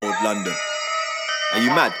London. Are you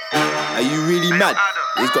mad? Are you really mad?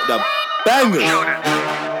 He's got the bangers.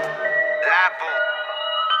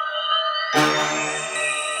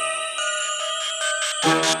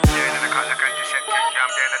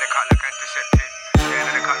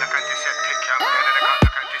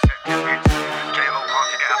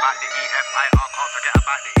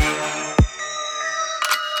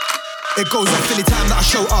 It goes off any time that I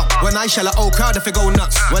show up. When I shell a old crowd if it go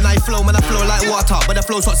nuts. When I flow, man, I flow like water. But the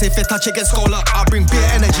flow's hot, say if it touch it gets cold up. I bring beer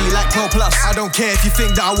energy like Pro Plus. I don't care if you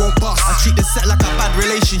think that I won't bust. I treat this set like a bad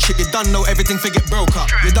relationship. You done know everything for get broke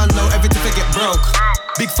up. You done know everything for get broke.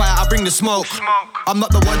 Big fire, I bring the smoke. I'm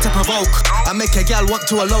not the one to provoke. I make a gal want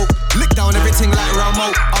to elope. Lick down everything like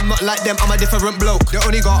Ramo. I'm not like them, I'm a different bloke. They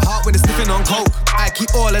only got heart when they're sniffing on coke. I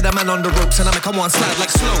keep all of them man on the ropes and I make them one slide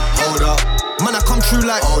like slow. Hold up. Man, I come true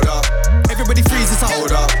like hold up. Everybody freeze, it's a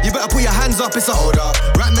hold up. You better put your hands up, it's a hold up.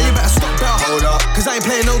 Right now you better stop there, hold up. Cause I ain't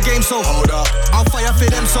playing no game, so hold up. I'll fire for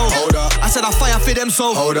them, so hold up. I said I'll fire for them,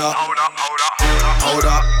 so hold up. Hold up, hold up, hold up, hold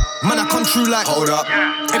up. Man, I come true like hold up.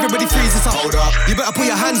 Everybody freeze, it's a hold up. You better put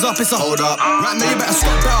your hands up, it's a hold up. Right now you better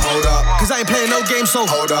stop there, hold up. Cause I ain't playing no game, so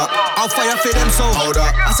hold up. I'll fire for them, so hold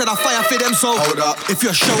up. I said I'll fire for them, so hold up. If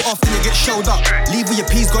you're show off, then you get showed up. Leave with your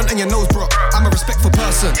peas gone and your nose broke. I'm a respectful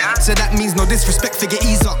person, so that means no disrespect, figure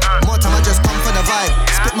ease up. More time I just come for the vibe.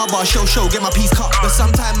 Spit my bar, show, get my piece cut. But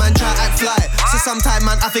sometime man try act fly. So sometime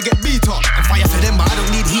man I forget beat up. And fire for them, but I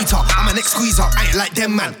don't need heater. I'm an ex-squeezer, I ain't like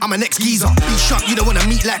them man, I'm an ex-geezer. Be sharp, you don't wanna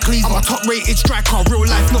meet like Cleaver. I'm a top-rated striker, real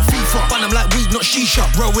life, not FIFA. But I'm like weed, not shisha.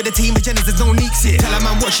 Roll with the team, agendas, there's no neeks here. Tell a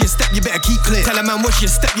man watch your step, you better keep clear. Tell a man watch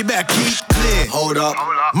your step, you better keep clear. Hold up,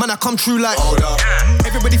 man I come true like hold up.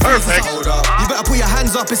 Everybody feels it's a hold up. You better put your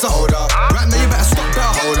hands up, it's a hold up. Right now you better stop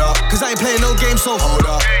there, hold up. Cause I ain't playing no game, so hold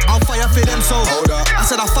up. I'll fire for them, so hold up. I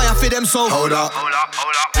said I'll fire for them, so hold up. Hold up,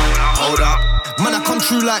 hold up, hold up, hold up. Man, I come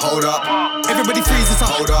true like hold up. Everybody freeze, it's a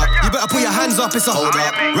hold up. You better put your hands up, it's a hold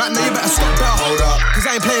up. Right now you better stop there, hold up. Cause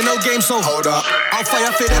I ain't playing no game, so hold up. I'll fire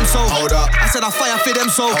for them, so hold up. I said I'll fire for them,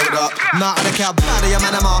 so hold up. Nah, I don't care about your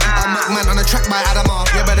man, I'll make man on the track by Adama.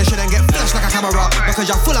 You better shouldn't get flashed like a camera. Because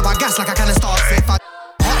you're full of a gas like a canister. If I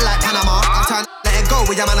hot like Panama, I'm trying to let it go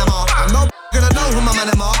with your man, I'm no gonna know who my man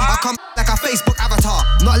are. I come like a Facebook avatar.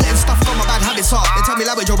 Not letting stuff go, my bad habits are. They tell me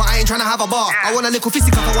language, but I ain't trying to have a bar. I want a little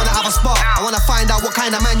fisty cup, I wanna have a spark. I wanna find out what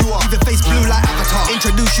kind of man you are. Even face blue like Avatar.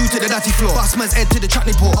 Introduce you to the dirty floor. Boss man's head to the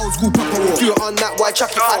chutney pot. Old school proper war. If you're on that white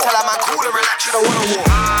chucky, I tell a man cool and relax, you don't wanna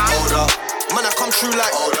walk. Hold up. Man, I come true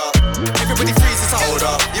like hold up. Everybody freeze, it's a hold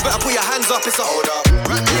up. You better put your hands up, it's a hold up.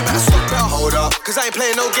 Right now you better stop there, hold up. Cause I ain't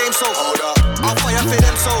playing no game, so hold up. I'll fire for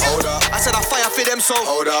them, so hold up. I said I'll fire for them, so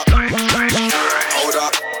hold up. Hold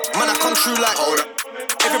up. Man, I come true like hold up.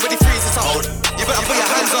 Everybody freeze, it's a hold up. You better put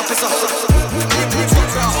your hands up, it's a hold up.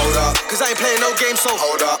 Hold up. Cause I ain't playing no game, so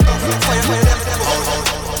hold up. Fire for them, hold up.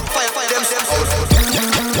 Fire them, hold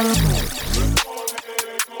up.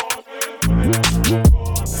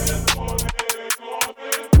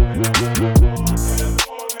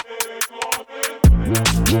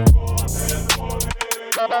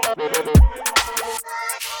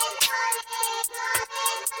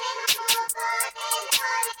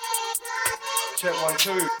 Check 1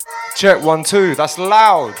 2. Check 1 2. That's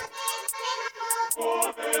loud.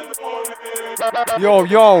 Yo,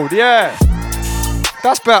 yeah.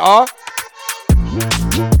 That's better.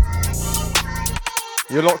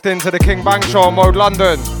 You're locked into the King Bang Show on Mode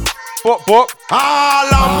London. Book. Keep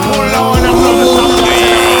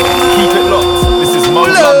it locked. This is Mode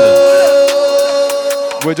London.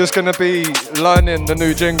 We're just gonna be learning the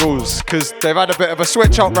new jingles because they've had a bit of a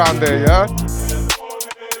switch up round here, yeah?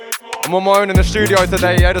 I'm on my own in the studio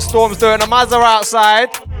today, yeah? The storm's doing a mazza outside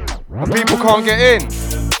and people can't get in.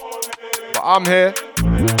 But I'm here,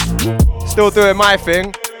 still doing my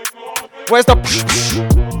thing. Where's the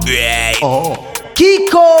Oh.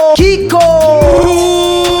 Kiko!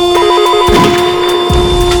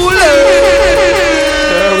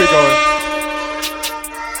 There we go.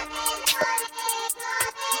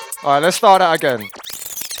 Alright, let's start that again.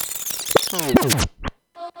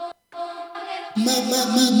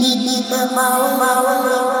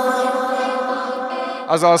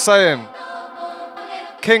 As I was saying,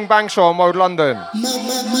 King Bang Show on Mode London.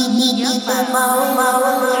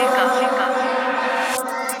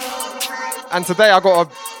 And today I got a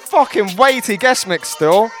fucking weighty guest mix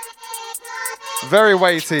still. Very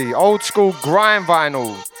weighty. Old school grime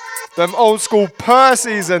vinyl. Them old school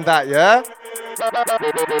Percy's and that, yeah?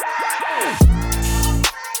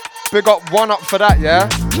 Big up One Up for that, yeah?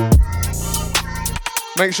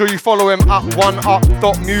 Make sure you follow him at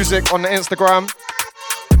oneup.music on the Instagram.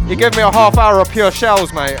 He gave me a half hour of pure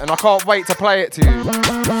shells, mate, and I can't wait to play it to you.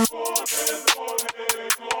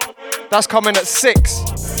 That's coming at 6.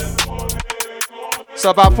 So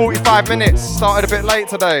about 45 minutes. Started a bit late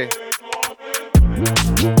today.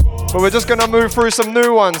 But we're just gonna move through some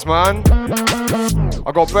new ones, man.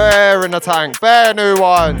 I got bare in the tank, bare new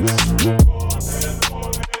ones.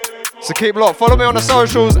 So keep locked. Follow me on the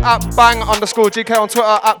socials at bang_GK on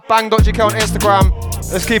Twitter, at bang.gk on Instagram.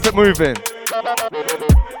 Let's keep it moving.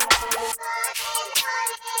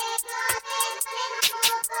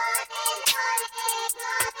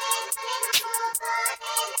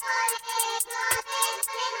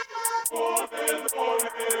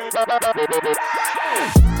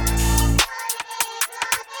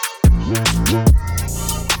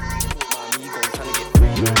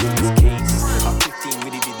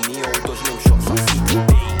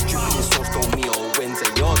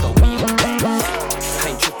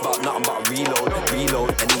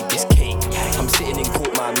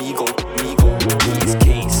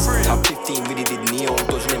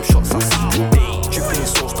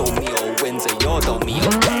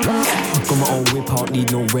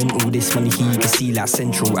 Money here you can see like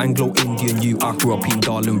Central Anglo-Indian you I grew up in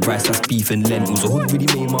Darlin rice, that's beef and lentils. The hood really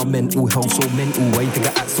made my mental health so mental. Why you think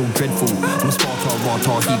I act so dreadful? I'm a Sparta,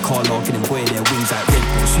 Rata, he car larking and boy their wings like Red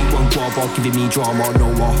Bull. Sweet one guava giving me drama, no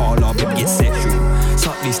wahala, but get sexual.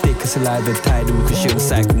 Suck this dick a saliva tidal, cause she on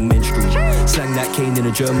cycle menstrual. Slang that cane in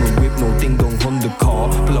a German whip, no ding dong Honda car.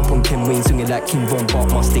 Pull up on Ken Wayne singing like King Von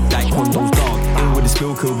Bart, my stick like Hondo's dog. Ill with the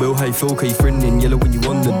spill kill bill, how you feel, cause you friendin' yellow when you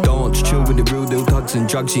on the dance. Chill with the real deal thugs and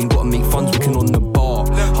drugs, you ain't gotta make funds, we can on the bar.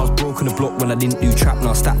 I was broke on the block when I didn't do trap,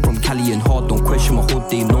 now I stack from Cali and hard. Don't question my hood,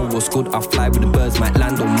 they know what's good. I fly with the birds, might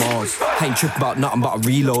land on Mars. I ain't tripping about nothing but a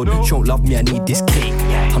reload. She don't love me, I need this cake.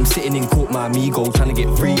 I'm sitting in court, my amigo, trying to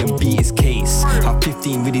get free and beat his case. At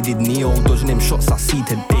 15, really did Neo, dodging them shots I see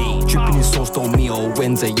today. Dripping in sauce, don't me all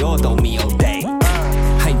Wednesday, yard on me all day.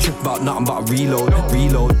 I ain't tripping about nothing but a reload,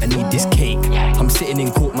 I need this cake. I'm sitting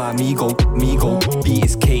in court, my amigo, beat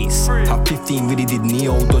his case. At 15, really did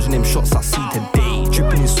Neo, dodging them shots I see today.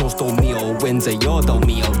 Dripping in sauce, don't me all Wednesday, yard on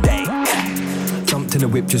me all day. Jumped in the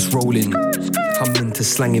whip, just rolling. I'm into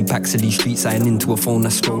slanging packs of these streets, I ain't into a phone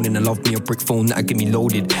that's strolling. I love me a brick phone that'll get me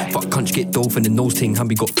loaded. Fuck cunch, get dough from the nose ting.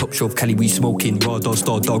 Humby got top shelf, Cali we smoking. Raw dog,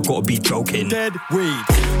 star dog, gotta be joking. Dead weed.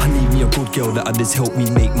 I need me a good girl that'll just help me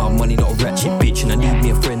make my money, not a ratchet bitch. And I need me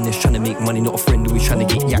a friend that's trying to make money, not a friend who is trying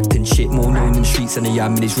to get yacked and shit. More known in the streets than I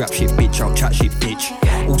am in this rap shit, bitch. I'll chat shit, bitch.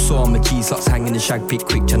 Also I'm a G-Sucks hanging the shag pick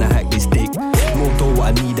quick, trying to hack this dick. More dough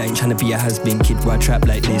what I need, I ain't trying to be a has-been kid where I trap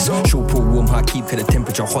like this. Show pull warm, how I keep, cause the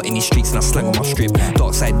temperature hot in these streets and I slang on my strip.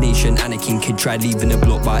 Dark side nation, Anakin kid tried leaving the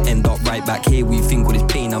block, but I end up right back here. We think all this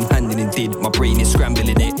pain I'm handling did, my brain is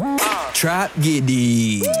scrambling it. Trap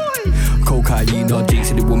giddy. Cocaine, Jake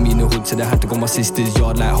said they want me in the hood, so they had to go my sister's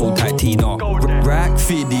yard like hold tight Tina. Rack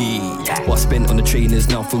fiddy. What I spent on the trainers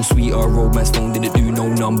now feel sweeter. Romance phone didn't do no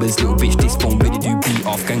numbers. Little bitch, this phone really do beat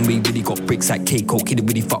off. Gangway really got bricks like K-Coke. Kid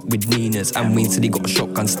really fuck with Ninas. And Wayne said he got a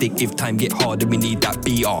shotgun stick. If time get harder, we need that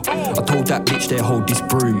beater. I told that bitch they hold this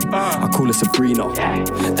brew. I call her Sabrina.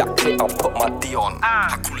 That clip I'll put my D on.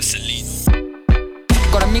 I call her Selena.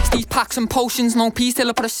 Gotta mix these packs and potions, no peace till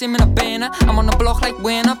I put a sim in a banner. I'm on the block like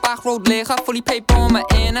winner, back road lager, fully paid bro on my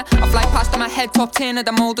inner. I fly past in my head top 10 of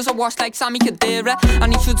the motors, I wash like Sammy Kadira.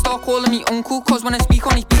 And he should start calling me uncle, cause when I speak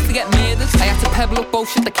on his beats to get murders. I had to pebble up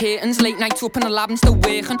bullshit the curtains, late nights up in the lab and still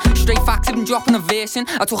working. Straight facts, I've been dropping a verse in.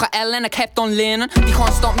 I took a L and I kept on learning. They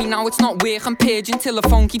can't stop me now, it's not working. Paging till the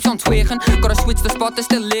phone keeps on twerking. Gotta switch the spot, they're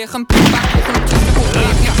still lurking.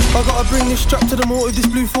 I gotta bring this strap to the motor, this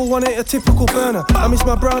blue 418 a typical burner. I miss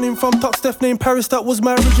my browning from Tuck Steph named Paris, that was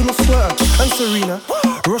my original sweater. And Serena,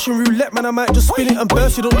 Russian roulette man, I might just spin it and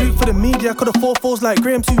burst. You don't do it for the media, I could have 4-4s like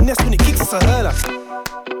Graham 2 Nest when it kicks, it's a hurler.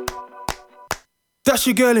 That's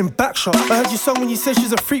your girl in Backshot. I heard you song when you said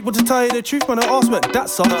she's a freak, but to tell you the truth, man, I asked what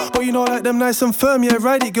that's up. But you know, I like them nice and firm, yeah,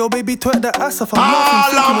 ride it, girl, baby, twerk that ass off. I'm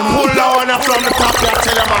pull down from the top, yeah,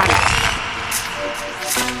 tell your man.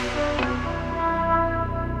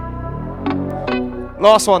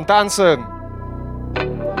 Last one, dancing.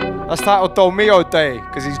 That's titled Dolmio Day,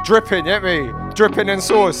 because he's dripping, you get me? Dripping in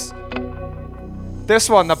sauce. This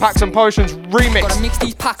one, the Packs and Potions remix. Gotta mix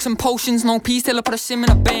these packs and potions, no peace till I put a sim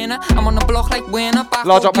in a banner. I'm on the block like winner, back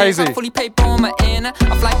large up hazy. Fully paid bro on my inner.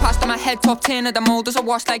 I fly past in my head top 10 of the motors, I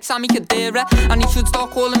wash like Sammy Kadira. And he should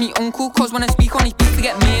start calling me uncle, cause when I speak on his beats to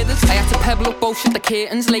get murders. I had to pebble up bullshit the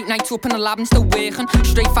curtains, late nights up in the lab and still working.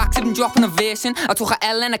 Straight facts, I've been dropping a verse in. I took a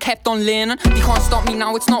L and I kept on learning. They can't stop me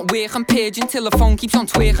now, it's not working. Paging till the phone keeps on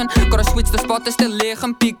twerking. Gotta switch the spot, they're still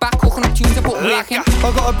lurking. Big back, cooking up tunes, I put working.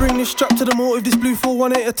 I gotta bring this strap to the motor, this blue blue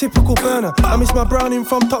 418, a typical burner. I miss my browning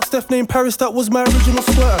from Tuck Steph named Paris, that was my original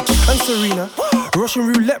squirter. And Serena, Russian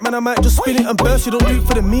roulette, man, I might just spin it and burst. You don't do it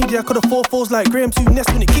for the media, could have 4-4s like Graham 2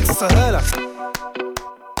 Nest when it kicks, it's a hurler.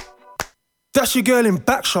 That's your girl in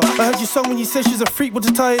Backshot. I heard your song when you said she's a freak, but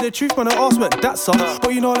to tell you the truth, man, I asked what that's up.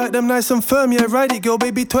 But you know, I like them nice and firm, yeah, ride it, girl,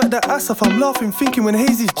 baby, twerk that ass off. I'm laughing, thinking when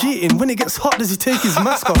Hazy's cheating, when it gets hot, does he take his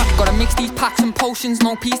mask off? Gotta mix these packs and potions,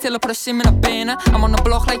 no peace till I put a sim in a banner. I'm on the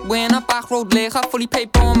block like winner, back road leger, fully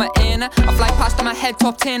paid on my inner. I fly past on my head,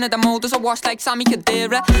 top 10 of the motors, I wash like Sammy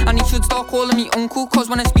Kadira. And he should start calling me uncle, cause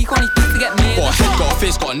when I speak on his beats to get made. Got a head, got a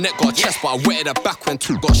face, got a neck, got a chest, but I wetted her back when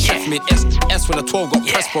 2 got chef made S when the 12 got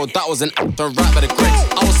pressed, bro, that was an actor right by the Gregs.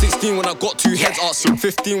 I was 16 when I got 2 heads, asked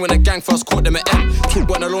 15 when the gang first caught them at M. 2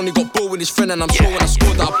 when I only got ball with his friend, and I'm sure when I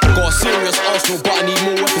scored that I got a serious Arsenal, but I need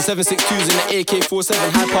more weapons. 7.62s in the AK-47,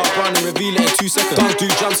 high power brown and reveal it in 2 seconds. Guns do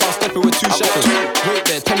jumps, I'll step it with 2 shekels. Wait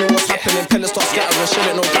there, tell me what's happening. Pellets start scattering,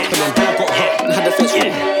 shelling, no grappling. Bro got hurt and had the fence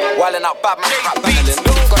wilding out bad man, rap battling.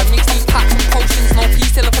 Gotta mix these packs and potions, no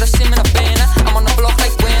peace till I put a sim in a banner. I'm on the block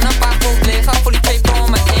like winner, back road leger, fully paid on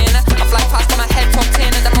my inner. I fly past on my head, top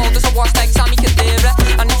 10 of the motors, I wash like Sammy Kadira.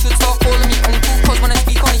 And he should start calling me uncle, cause when I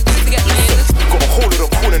speak on his beats to get made. Got a whole lot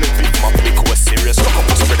of cool in the beat, my pickle was serious. Look up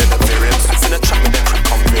what's spreading the variance. Packs in the trap with the crap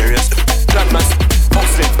come various. Landmass,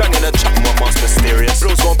 boxing, banging the trap, my mask mysterious.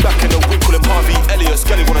 Bros going back in the wind, call him Harvey Elliott.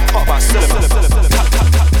 Skelly wanna talk about Sullivan.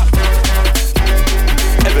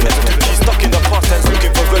 Evidence, stuck in the past tense,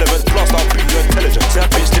 looking for relevance. Blast out, beat your intelligence. See, I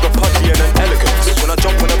bitch, leave a pudgy and an elegance. When I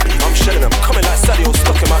jump on a beat, I'm shelling them. Coming like Sally, all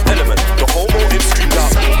stuck in my element. The whole motive screamed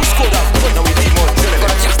out. We scored that point, now we need more drilling.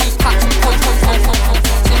 Gotta mix these packs and potions,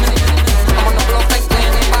 I'm on the block like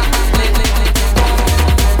winner, back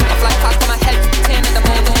I fly past on my head, 10 of the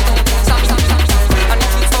motors, Sammy. And he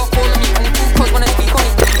should start calling me uncle, cause when I speak on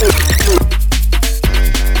his beats.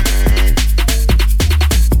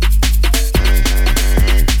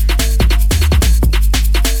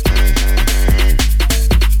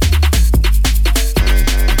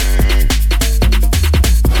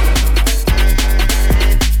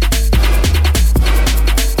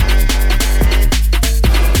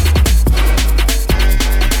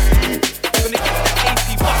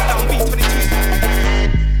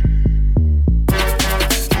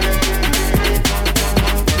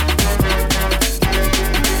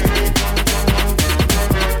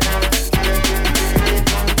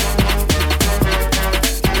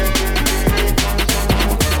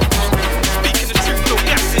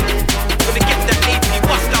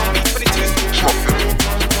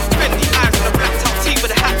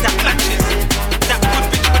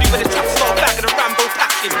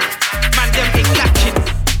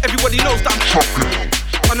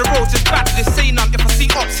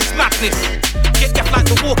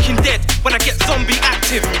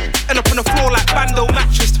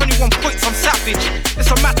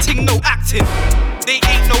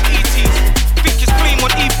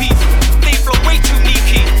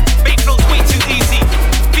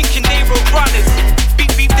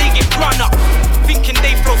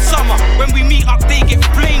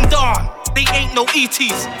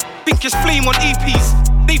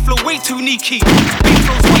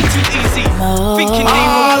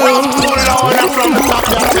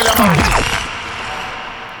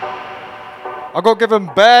 I got given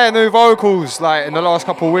bare new vocals like in the last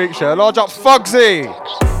couple of weeks, yeah. Large up Fugsy.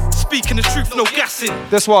 Speaking the truth, no gassing.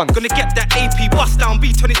 This one. Gonna get that AP bust down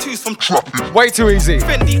B22s from way too easy.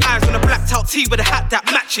 Fendi eyes on a blacked out tee with a hat that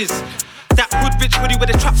matches. That hood bitch hoodie with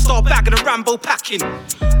a trap star bag and a Rambo packing.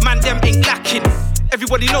 Man, them ain't lacking.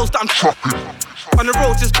 Everybody knows that I'm trapping. On the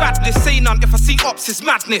roads is badness, say none. If I see ops, it's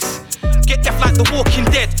madness. Get deaf like the Walking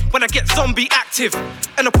Dead when I get zombie active.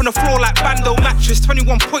 End up on the floor like Bando mattress.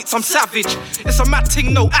 21 points, I'm savage. It's a mad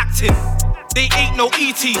thing, no acting. They ain't no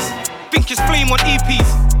ETs. Think it's flame on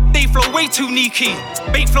EPs. They flow way too sneaky.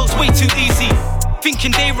 Bait flows way too easy.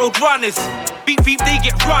 Thinking they road runners. Beep beep, they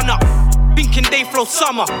get run up. Thinking they flow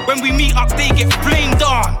summer. When we meet up, they get flamed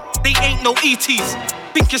on. They ain't no ETs.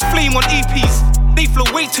 Think it's flame on EPs. They flow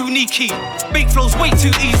way too sneaky. Bait flows way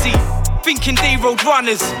too easy. Thinking they road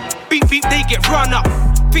runners. Beep beep, they get run up.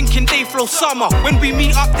 Thinking they flow summer. When we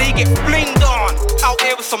meet up, they get blamed on. Out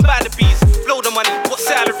here with some bees. Blow the money, what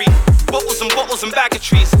salary? Bottles and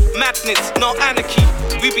baggatories. Madness, not anarchy.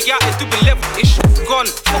 We be out here doing level-ish. Gone,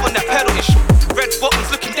 foot on that pedal-ish. Red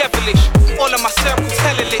bottoms looking devilish. All of my circles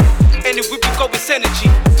hella lit. Anyway, we go with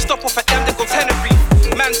energy. Stop off at them, they go Tenerife.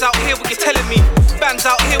 Man's out here, what you telling me? Bands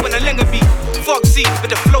out here when I linger me. Foxy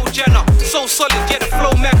with the flow Jenner. So solid, yeah, the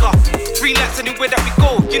flow mega. Green lights anywhere that we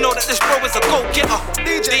go. You know that this bro is a go-getter.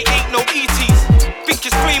 They ain't no ETs. Think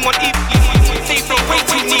it's flame on EPs. They flow way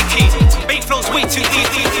too sneaky. Bait flows way too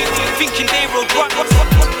easy. Thinking they roll run,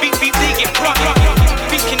 beat they get run.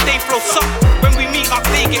 Thinking they throw suck, when we meet up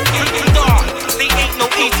they get freaking dark. They ain't no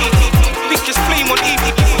easy, biggest flame on EV.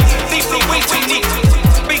 They flow way too neat,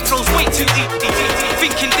 big flows way too deep.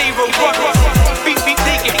 Thinking they roll run, beat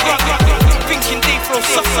they get run. Thinking they throw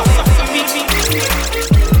suck, me.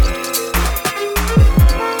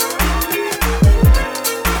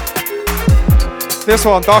 This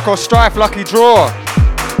one, Darkos Strife, Lucky Draw.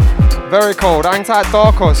 Very cold. Hang tight,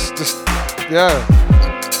 Darkos. Just, yeah,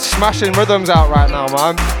 smashing rhythms out right now,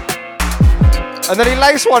 man. And then he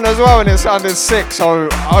laced one as well and it sounded sick, so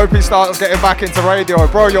I hope he starts getting back into radio.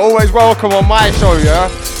 Bro, you're always welcome on my show, yeah?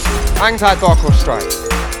 Hang tight, Darkos Strife.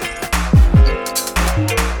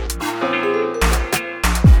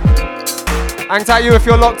 Hang tight you if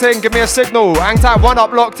you're locked in, give me a signal. Hang tight, one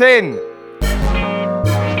up, locked in.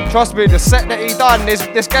 Trust me, the set that he done,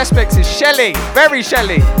 this guest mix is Shelly, very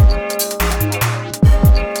Shelly.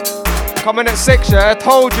 Coming at 6, yeah,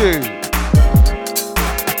 told you.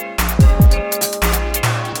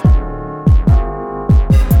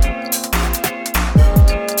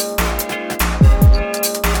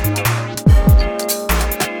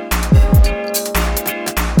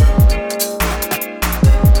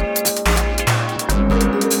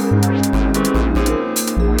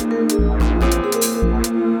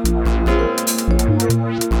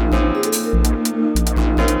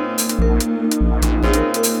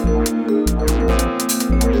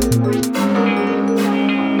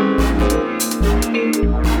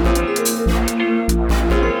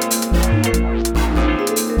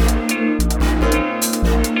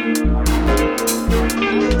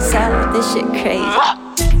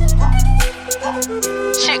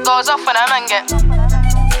 Off when a man get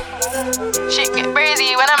shit get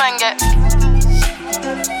crazy when a man get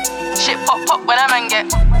shit pop when a man get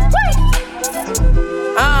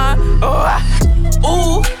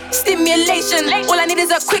ooh, stimulation. All I need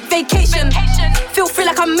is a quick vacation. Feel free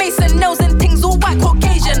like I'm Mason, nails and things all white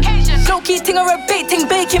Caucasian. Low key ting or a baiting,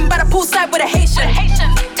 baking by the poolside with a Haitian.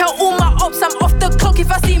 Tell all my ops I'm off the clock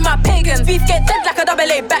if I see my pagans. Beef get dead like a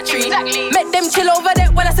AA battery. Make them chill over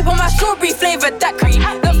there when I sip on my strawberry flavoured daiquiri.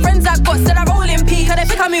 The friends I got said I roll in peak and they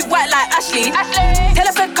think I move white like Ashley. Tell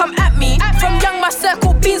a friend come at me. From young my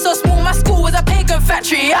circle being so small, my school was a pagan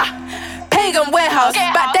factory. Pagan warehouse.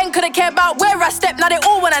 Back then couldn't care about where I step. Now they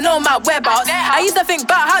all wanna know my whereabouts. I used to think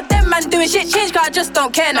about how them man doing shit change, cause I just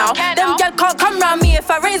don't care now. Them gal can't come round me if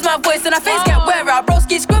I raise my voice and I face get wear out.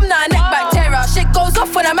 Broski scream now, neck back tear out. Shit goes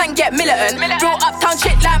off when a man get militant. Real uptown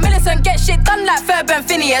shit like Millicent. Get shit done like Ferb and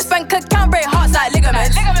Phineas. Bank account break hearts like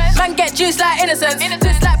ligaments. Man get juice like innocence.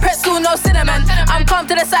 Twist like pretzel, no cinnamon. I'm calm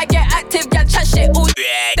to the side, get active, gal chat shit all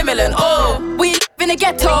stimulant. Oh, we live in the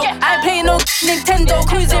ghetto. I ain't playing no Nintendo.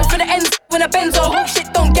 Cruising for the ends when a benzo. Hook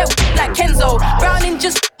shit don't get like Kenzo. Browning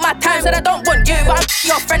just my time, said I don't want you, but I'm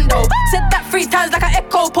your friend though. Said that 3 times like an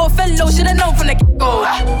echo. Poor fellow, should've known from the get-go.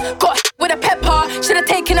 Got with a pepper, should've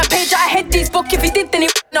taken a page out of Heady's book. If he did, then he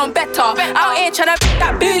known better. Out here tryna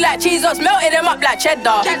that blue like Jesus, melted him up like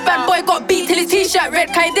cheddar. Big bad boy got beat till his t-shirt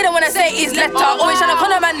red, cause he didn't wanna say his letter. Always tryna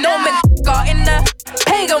call a man no man in the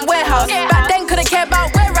pagan warehouse. Back then couldn't care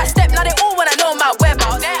about where I step, now they all wanna know my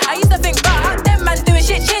whereabouts. I used to think about how them man doing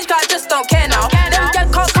shit change, cause I just don't care now. Them gal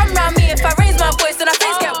can't come round me if I raise my voice and I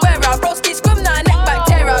face get wear out. Broski scream now, neck back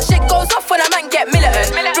tear out. Shit goes off when a man get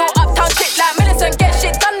militant. Real uptown shit like Millicent. Get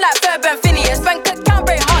shit done like Ferb and Phineas. Bank account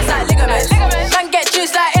break hearts like ligaments. Man get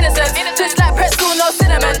juice like innocence. Twist like pretzel, no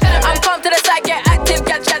cinnamon. I'm calm to the side, get active,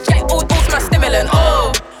 gal chat all my stimulant.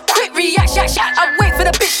 Oh, quick reaction. I wait for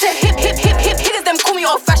the bitch to hit. Hitters them call me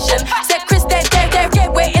old fashioned. Said Chris, there,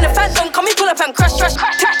 wait in a phantom. Come me pull up and crush. Track,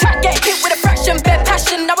 get hit with a fraction. Bare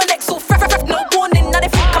passion, now an ex all no warning, now they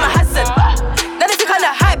think I'm a hazard. Now they think I'm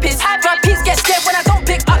the hypest. My piece get scared when I don't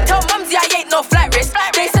pick up. Tell mumsy I ain't no flight risk.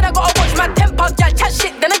 They said I gotta watch my temper. Gal chat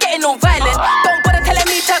shit, then I'm getting all violent. Don't bother telling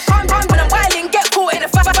me to calm down when I'm wilding. Get caught in a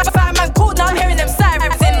fireman called. Now I'm hearing them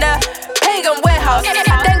sirens in the pagan warehouse.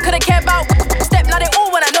 Then couldn't care about step, now they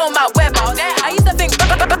all wanna know my whereabouts. I used to think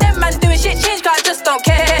them man doing shit change, cause I just don't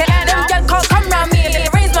care. Them gal can't come round me and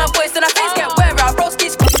raise my voice and I face get wear out.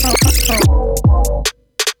 Broski's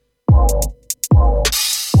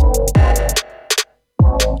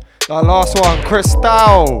that last one,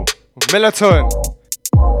 Crystal, Militant.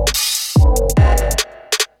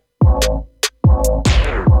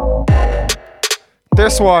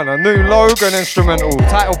 This one, a new Logan instrumental,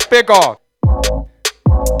 titled Bigger.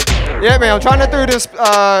 Yeah, man, I'm trying to do this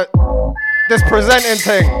this presenting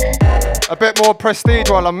thing a bit more prestige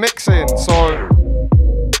while I'm mixing, so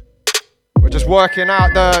we're just working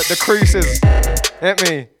out the creases, hit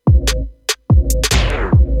me.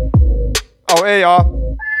 Oh, here you are.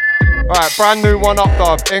 Alright, brand new one up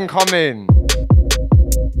dub, incoming.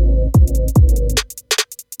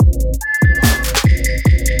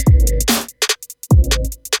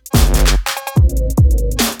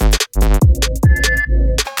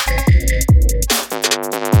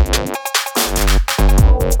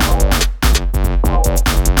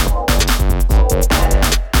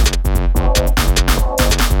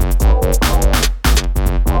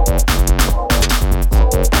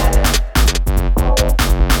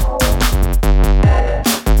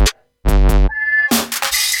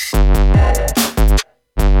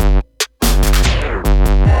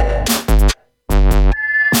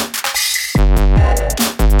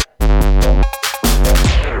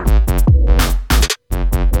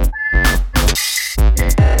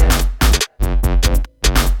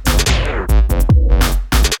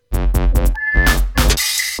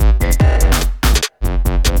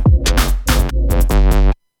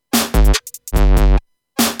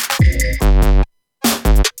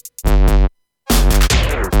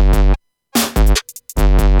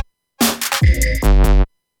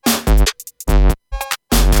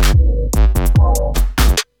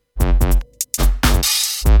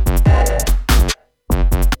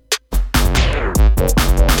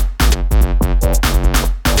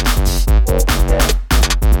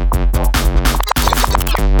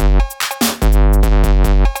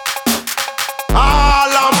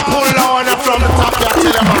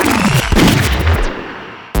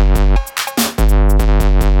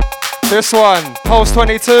 This one, Pulse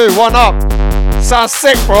 22, one up. Sounds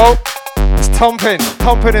sick, bro. It's thumping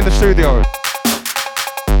in the studio.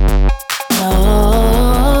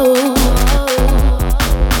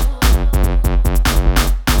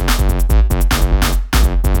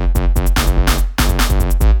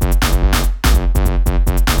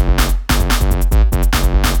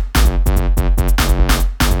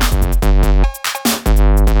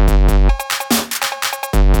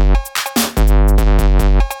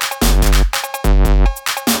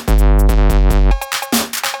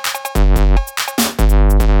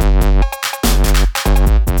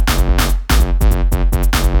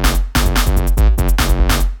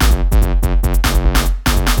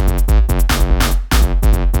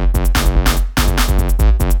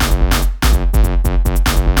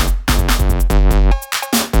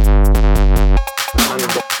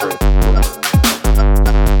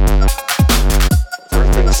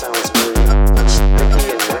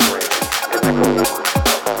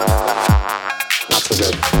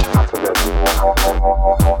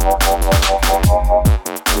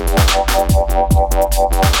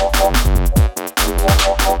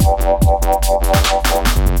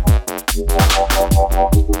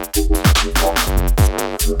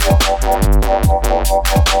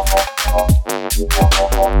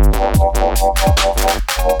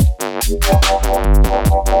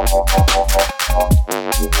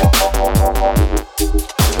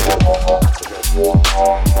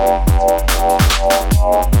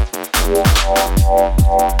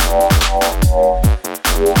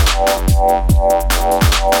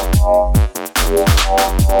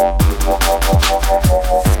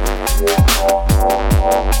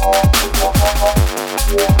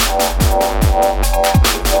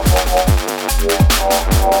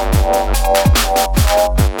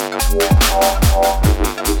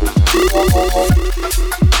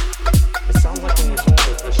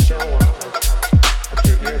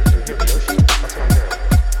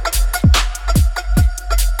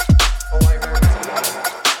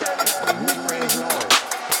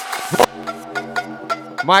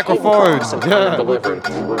 Microphone, yeah.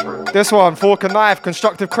 This one, Fork and Knife,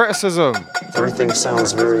 constructive criticism. Everything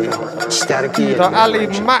sounds very staticky. The Ali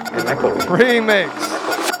Mac remix.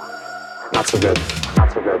 Not so good.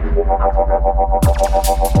 Not so good.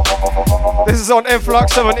 This is on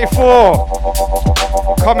Influx 74.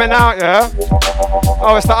 Coming out, yeah?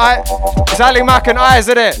 Oh, it's Ali Mac and I,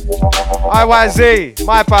 isn't it? IYZ,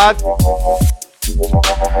 my bad.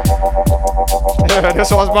 Yeah,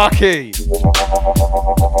 this one's Marky.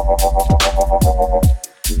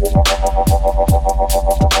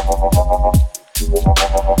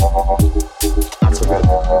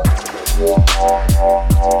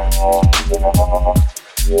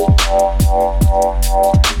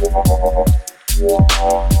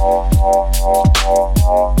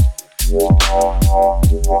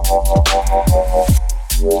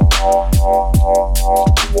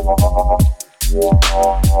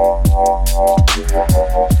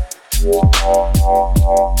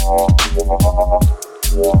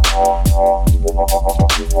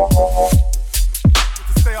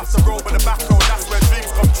 Stay off the road, but the back road, that's where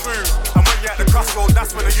dreams come true. And when you're at the crossroad,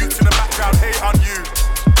 that's when the youth in the background hate on you.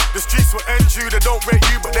 The streets will end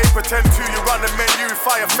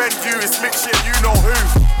offend you, it's Mitchie and you know who.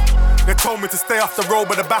 They told me to stay off the road,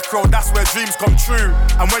 but the back road, that's where dreams come true.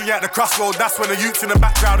 And when you're at the crossroad, that's when the youths in the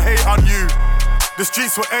background hate on you. The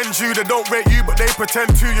streets will end you, they don't rate you, but they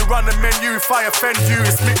pretend to. You run the menu, if I offend you,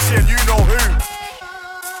 it's Mitchie and you know who.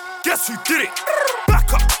 Guess who did it?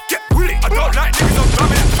 Back up, get with it. I don't like niggas, I'm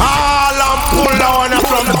drumming. All I'm pull down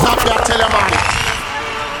from the top, I tell you, man.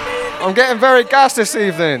 I'm getting very gassed this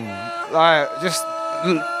evening. Like, just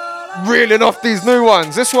reeling off these new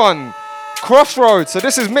ones. This one, Crossroads. So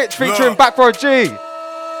this is Mitch featuring Backroad G.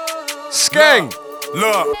 Skeng.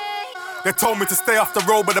 Look, they told me to stay off the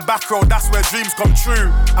road, but the back road, that's where dreams come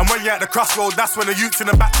true. And when you're at the crossroad, that's when the youths in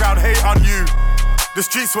the background hate on you. The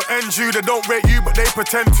streets will end you, they don't rate you, but they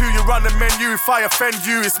pretend to. You run the menu, if I offend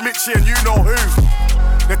you, it's Mitchie and you know who.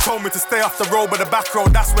 They told me to stay off the road, but the back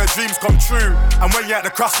road, that's where dreams come true. And when you're at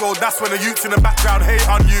the crossroad, that's when the youths in the background hate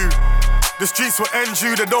on you. The streets will end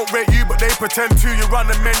you, they don't rate you, but they pretend to. You run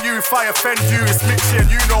the menu, if I offend you, it's Mitchie and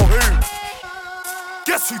you know who.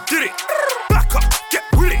 Guess who did it? Back up, get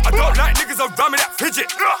with it. I don't like niggas around me that fidget.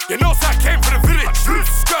 You know, so I came from the village.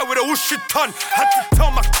 Skirt with a whoosh ton. Had to tell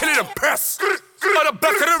my killing and press. On the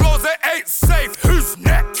back of the roads, they ain't safe. Who's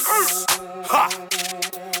next? Ha!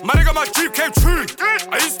 My nigga, my dream came true.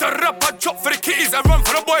 I used to rap and chop for the kitties and run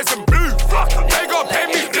for the boys in blue. They gon' pay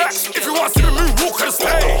me racks if you want to see the moon walk on the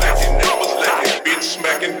stage. Bitch,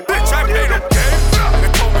 I ain't pay no game. They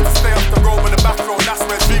told me to stay off the road, but the back road, that's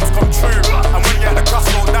where dreams come true. And when you're at the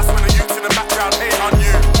crossroad, that's when the youths in the background hate on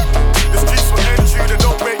you. The streets will end you, they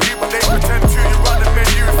don't rate you, but they pretend to. You run the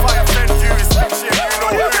menu, if I offend you, it's Mitchie and you know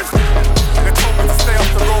who. They told me to stay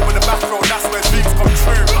off the road, but the back road, that's where dreams come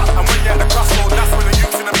true. And when you're at the crossroad, that's when the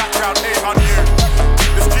youths in the background hate on you.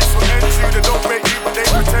 The streets will end you, they don't rate you, but they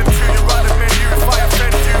pretend to. You run the menu, if I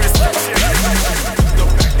offend you, it's Mitchie and you know who. The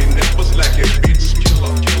packing that was lacking, bitch,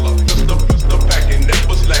 killer. The packing that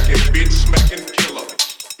was lacking, bitch, smacking, killer.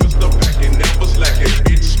 The packing that was lacking,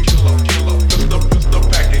 bitch, killer. The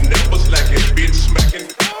packing that was lacking, bitch, smacking.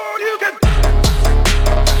 Oh, you can.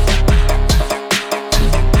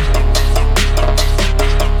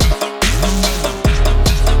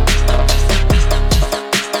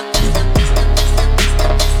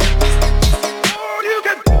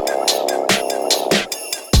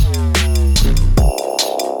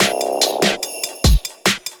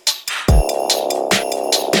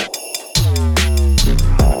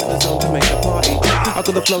 I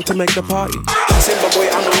got the flow to make the party. Simba boy,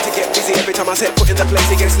 I'm known to get busy. Every time I set foot in the place,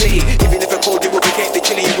 it gets litty. Even if I cold, you will become the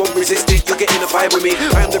chili. You won't resist it, you'll get in a vibe with me.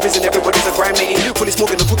 I am the reason everybody's a grime lady. Fully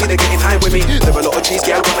smoking the cookie, they're getting high with me. There are a lot of trees,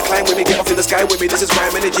 girl, wanna climb with me. Get off in the sky with me, this is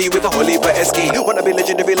grime energy with a holy but esky. Wanna be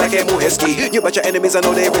legendary like Emo Hesky. You bet your enemies, I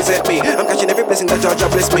know they resent me. I'm catching every blessing that Jah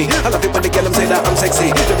bless me. I love it when the girl say that I'm sexy.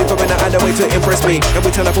 Looking for an other way to impress me. And we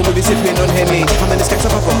turn up when we be sipping on Henny. I'm in the stacks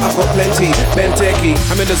up, I've got plenty. Benteke,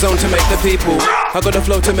 I'm in the zone to make the people. I got the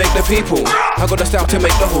flow to make the people. I got the style to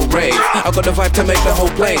make the whole rave. I got the vibe to make the whole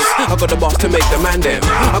place. I got the boss to make the man them.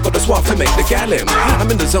 I got the suave to make the gallem. I'm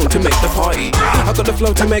in the zone to make the party. I got the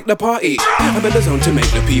flow to make the party. I'm in the zone to make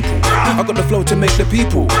the people. I got the flow to make the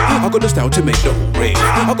people. I got the style to make the whole rave.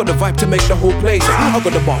 I got the vibe to make the whole place. I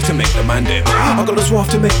got the boss to make the man them. I got the suave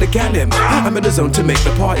to make the gallem. I'm in the zone to make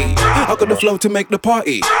the party. I got the flow to make the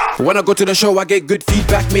party. When I go to the show, I get good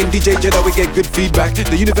feedback. Me and DJ Jeddah, we get good feedback.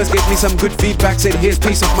 The universe gave me some good feedback. Said here's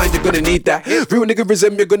peace of mind, you're gonna need that. Real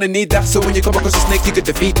niggerism, you're gonna need that. So when you come across a snake, you can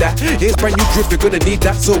defeat that. Here's brand new drip, you're gonna need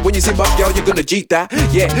that. So when you see my girl, you're gonna jeet that.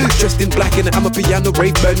 Yeah, dressed in black and I'm a piano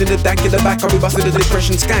rave, burning the dank in the back. I'll be busting the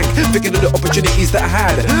depression skank, thinking of the opportunities that I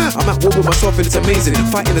had. I'm at war with myself and it's amazing.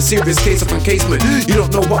 Fighting a serious case of encasement. You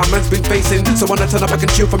don't know what a man's been facing. So when I turn up, I can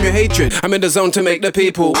chill from your hatred. I'm in the zone to make the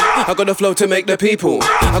people. I got the flow to make the people.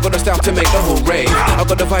 I got the style to make the whole rave. I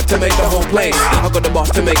got the vibe to make the whole place. I got the boss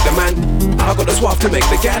to make the man. I got the suave to make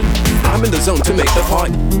the gal. I'm in the zone to make the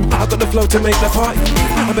party. I got the flow to make the party.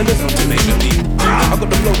 I'm in the zone to make the people. I got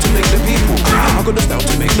the flow to make the people. I got the style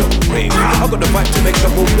to make the whole rave. I got the vibe to make the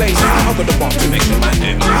whole place. I got the boss to make the man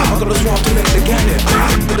them. I got the suave to make the gal.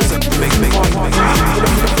 I'm in the zone to make the party. I got the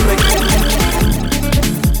flow to make the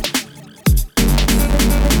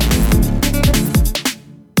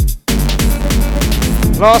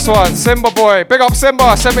Last one, Simba boy. Big up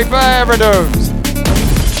Simba, send me Paradoms.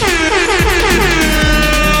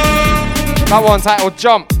 That one titled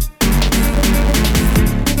Jump.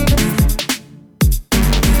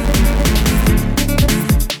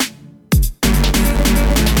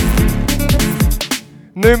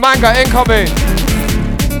 New manga incoming.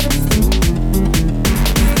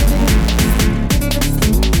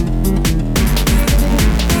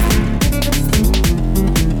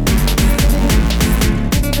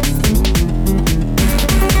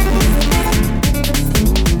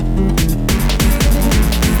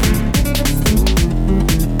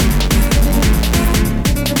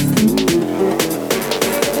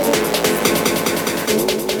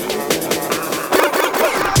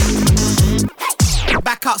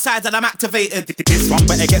 outside and I'm activated. This one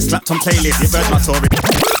better get slapped on playlist. You've heard my story.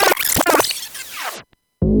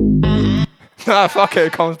 Nah, fuck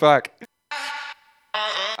it comes back.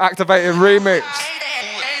 Activated remix.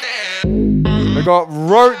 We got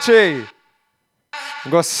Roachy.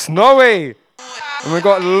 We got Snowy. And we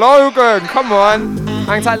got Logan. Come on.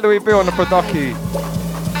 Hang tight Louis B on the production.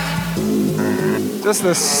 Just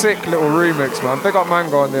a sick little remix, man. Big up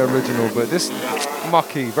Mango on the original, but this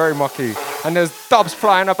mucky, very mucky. And there's dubs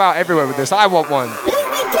flying about everywhere with this. I want one.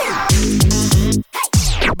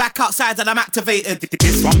 Back outside and I'm activated.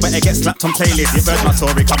 This one better get slapped on playlist. You've heard my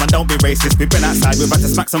story, come on, don't be racist. We've been outside, we're about to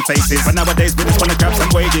smack some faces. But nowadays we just wanna grab some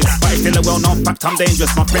wages. But it's still a well-known fact, I'm dangerous.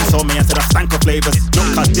 My friends told me I said I stank of flavors. Look,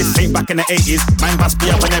 cuz this ain't back in the 80s. Mine must be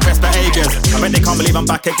up when the rest behaviors. I bet they can't believe I'm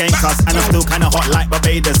back again, cuz. And I'm still kinda hot like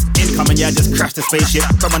Barbados. Incoming, yeah, I just crashed the spaceship.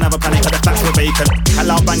 From another planet, cause the flats were vacant.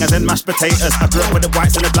 Halal bangers and mashed potatoes. I grew up with the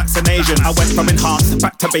whites and the blacks and Asians. I went from enhanced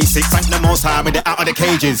back to basic. Thank the most high with it out of the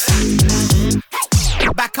cages.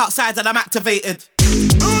 Back outside and I'm activated.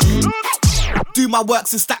 Do my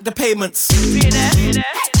works and stack the payments.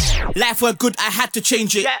 Life were good, I had to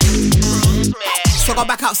change it. So go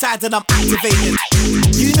back outside and I'm activated.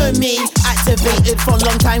 You know me, activated from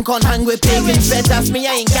long time, can't hang with pagans. Red that's me,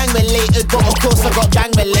 I ain't gang related, but of course I got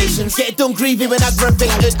gang relations. Get done grievy when I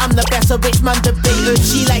aggravated. I'm the best of rich man debated.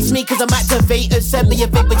 She likes me cause I'm activated. Send me a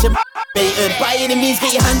big bitch and baited. By any means,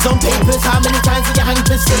 get your hands on papers. How many times did you hang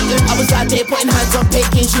for Satan? I was out there putting hands on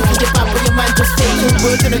bacon. Shooting your back with your man just taking.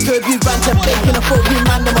 Words in a curb, you ran to bacon. I thought you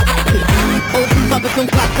man, them are acting. Open public and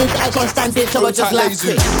clappers, I can't stand it, so I just laughed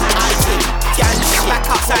it. Back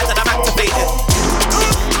outside and I'm activated.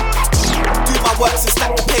 Do my works and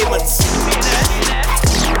stack the payments.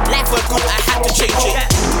 Life were good, I had to change it.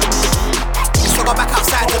 So go back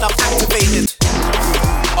outside and I'm activated.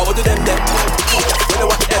 I want to them there. When I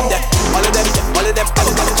want them there. All of them, all of them, all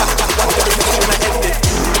of them. Chuck, chuck, one of them is in my head.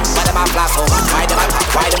 Why them a blast so much? Why them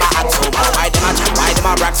a act so much? Why them a chat? Why them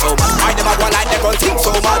a brag so much? Why them a run like them run think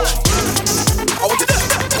so much? I want to them.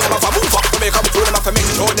 Them have to move up when they come through. Them have to make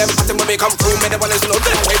sure them pattern when they come through. Me the one is no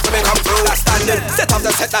them wait when they come through. That's standard. Set up the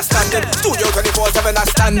set, that's standard. Studio 24/7, that's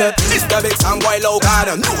standard. This the big sound boy low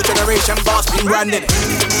garden. New generation boss been running.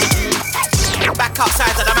 Back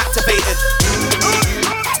outside and I'm activated.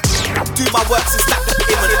 Do my works and stack the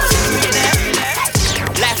payments.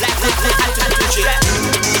 Life, I had to change it.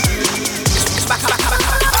 Back.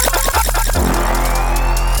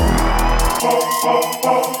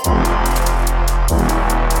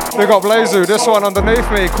 Big up Blazu, this one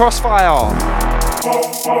underneath me, Crossfire.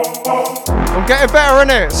 I'm getting better,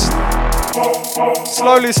 innit?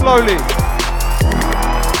 Slowly.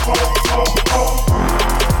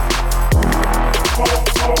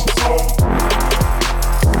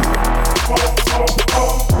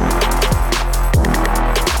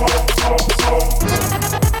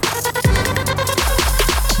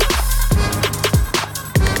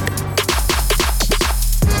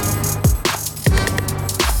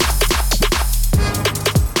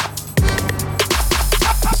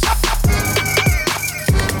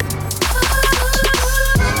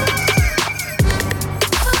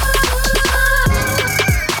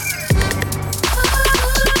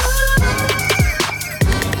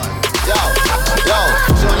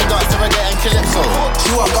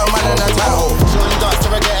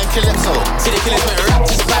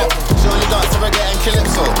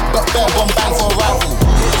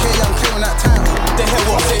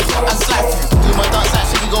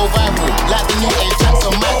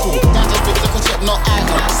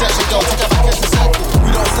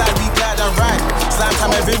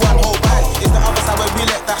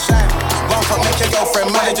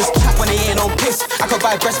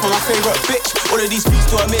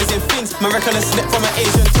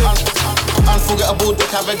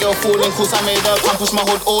 Falling, cause I made her come push my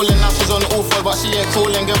hood all in. Now she's on all four, but she ain't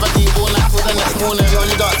calling. Give her deep all night till the next morning. She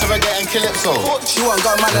only dance to reggae and calypso. She won't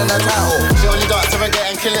got man in her title. She only dance to reggae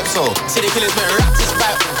and calypso. City killers been rap this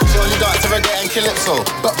battle. She only dance to reggae and calypso.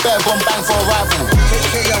 Got bare bomb bang for a rival.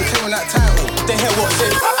 KK, I'm clearing that title. They hear what's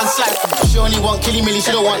in and slide. She only want killy milly,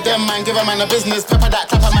 she don't want them man. Give a man a business, pepper that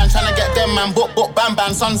clapper man. Tryna get them man, book, bam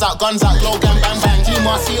bam. Suns out, guns out, low gang bang bang.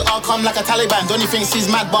 GMRC, I'll come like a Taliban. Don't you think she's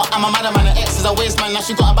mad, but I'm a madder man. Her ex is a waste man, now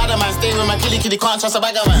she got a badder man. Stay with my killy, can't trust a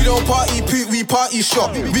bagger man. We don't party poot, we party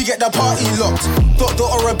shop. We get the party locked. Dot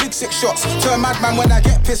or a big 6 shots. Turn madman when I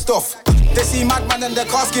get pissed off. They see madman and the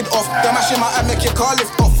casket off. They mashing my head, make your car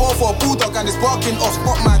lift off. 4-4 bulldog and it's barking off.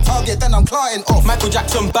 Spot my target, then I'm clarting off. Michael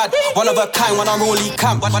Jackson bad, one of a kind when I rollie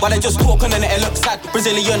camp. Why they just talking and it looks sad.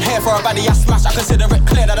 Brazilian hair for a baddie I smash. I consider it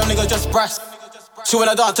clear that a nigga just brass. She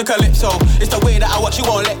wanna dance to Calypso. It's the way that I watch, you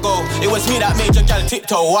won't let go. It was me that made your gal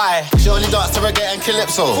tiptoe. Why? She only dance to reggae and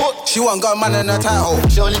Calypso. She want got man in her title.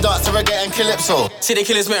 She only dance to reggae and Calypso. See the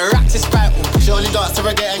killers make racks is vital. She only dance to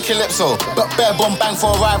reggae and Calypso. Got bare bomb bang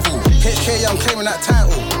for a rival. HK Young claiming that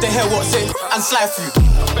title. They hear what's it and slide through.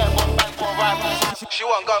 Bare bomb bang for a rival. She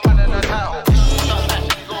want got man in her title.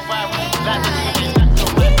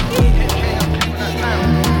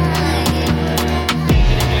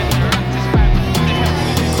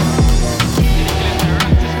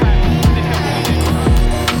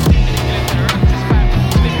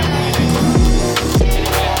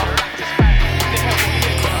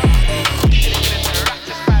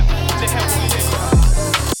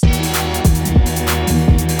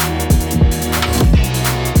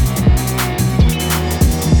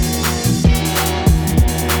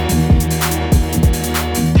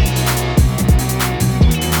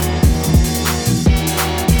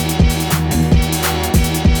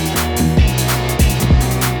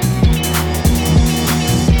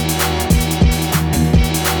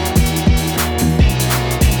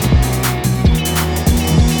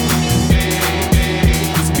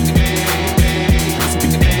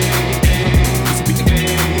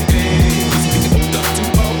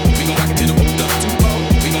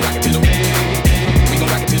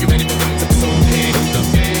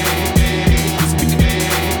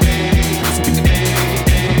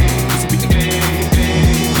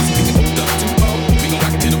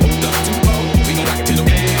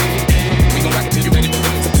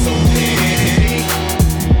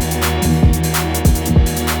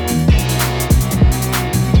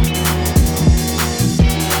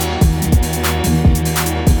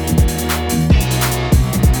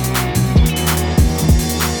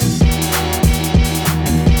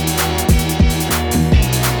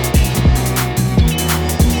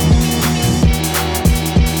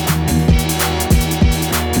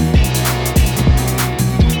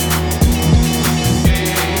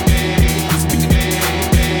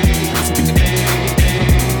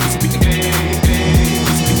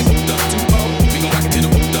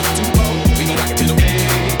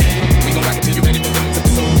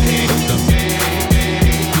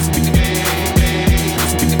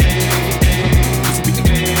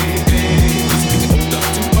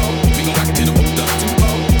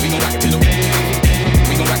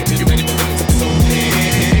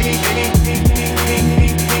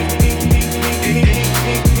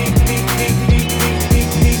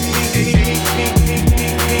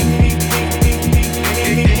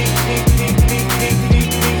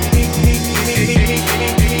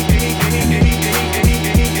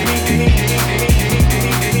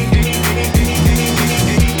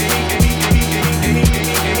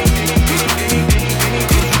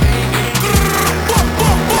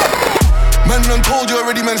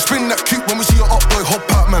 man, spin that cute when we see your up boy hop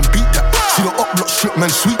out, man, beat that. See the up block strip, man,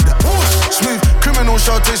 sweet that. Smooth, criminal,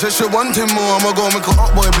 Shantae said she want him more. I'ma go make her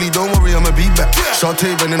up boy bleed, don't worry, I'ma be back.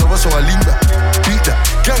 Shantae bending over, so I lean back. Beat that.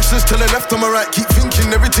 Gangsters to the left, on my right, keep thinking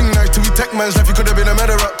everything nice. Till we tech man's life, you could've been a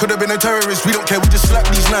murderer, could've been a terrorist. We don't care, we just slap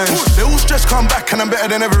these lines. They all stress, come back, and I'm better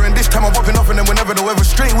than ever. And this time I'm popping off, and then whenever the weather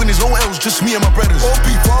straight win is no else, just me and my brothers. All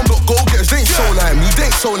people, I'm not go-getters, they ain't so like me, they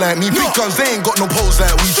ain't so like me. Big guns, they ain't got no pose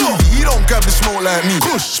like we. Judy, he don't grab the smoke like me.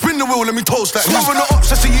 Spin the wheel, let me toast that. Smooth on the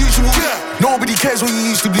ups, that's the usual. Nobody cares what you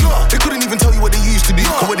used to be. They couldn't even tell you what they used to do.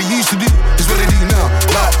 But what they used to do is what they do now.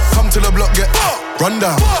 Like, come to the block, get run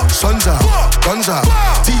down. Sun's out, guns out.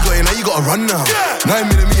 T got in, now you gotta run now.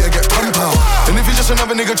 9mm, get £10. And if you're just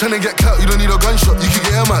another nigga trying to get clout, you don't need a gunshot, you can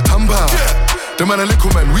get him at £10. The man a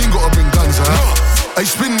little man, we ain't gotta bring guns out. I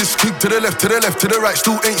spin this kick to the left, to the left, to the right.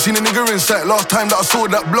 Still ain't seen a nigga in sight. Last time that I saw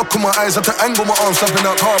that block on my eyes, had to angle my arms, slapping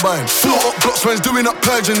out carbine. 4 up blocks, man's doing up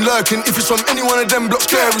purging, lurking. If it's on any one of them blocks,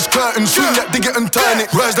 there is curtain. Swing that, dig it and turn it.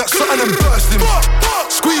 Rise that something and burst him.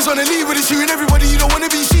 Squeeze on the lead with it, shooting everybody. You don't wanna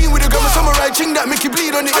be seen with a gun. A samurai ching that make you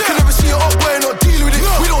bleed on it. I can never see it up boy and not deal with it.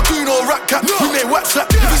 We don't do no rap cap, we make wax slap.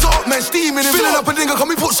 If he's up, man, steaming him. Filling up a nigga, can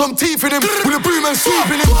we put some teeth in him? With a broom and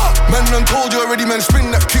sweeping him. Man, done told you already, man, spin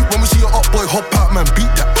that cute. When we see your up boy hop out, man,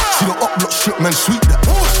 beat that. See the up block strip, man, sweet that.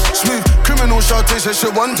 Smooth, criminal, Shantae said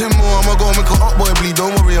she want him more. I'ma go make her up boy bleed,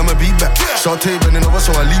 don't worry, I'ma be back. Shantae bending over,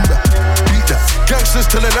 so I lean back. Beat that. Gangsters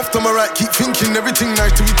to the left, on my right, keep thinking everything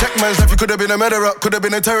nice. Till we tech man's life, you could've been a murderer, could've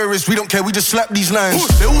been a terrorist. We don't care, we just slap these lines.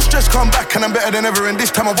 They all stress, come back, and I'm better than ever. And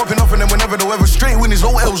this time I'm popping off, and then whenever the weather straight win is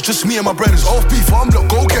no else, just me and my brothers. Off beef, farm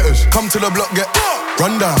block, go-getters. Come to the block, get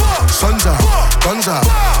run down. Sun's out, guns out.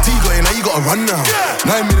 T got in, now you gotta run now.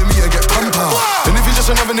 9mm, get £10. And if you're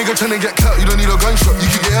just another nigga trying to get clout, you don't need a gunshot, you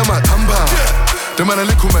can get him at £10. The man a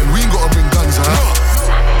little man, we ain't gotta bring guns out.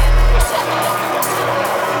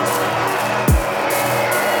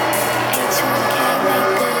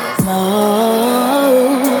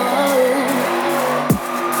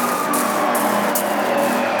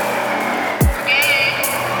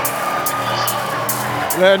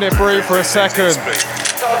 Letting it breathe for a second.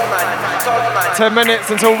 10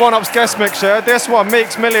 minutes until One Up's guest mix, yeah? This one,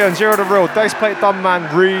 Meeks Millions, You're the Real, Dace Plate Dumb Man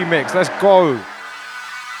remix. Let's go.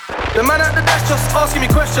 The man at the dash just asking me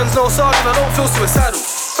questions, no sergeant, I don't feel suicidal.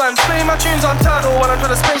 Fans playing my tunes on Tidal when I'm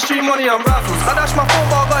trying to spend stream money on raffles. I dash my phone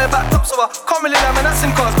bar, got it back up, so I can't really lie, man, that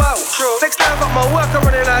SIM card's vital. Next time I got my work, I'm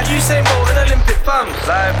running like Usain Bolt in Olympic finals.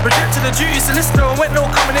 Like, projected the duty solicitor and went no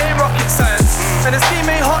coming, it ain't rocket science. And the scheme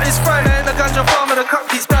ain't hot, it's fine, I ain't the ganja farmer, the cup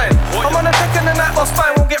keeps dying. I'm on a tech and the night boss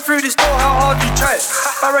fine, won't get through this door, how hard you try it.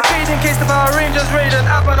 Barricade in case the Power Rangers raid and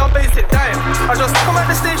out, man, on basic dying. I just come at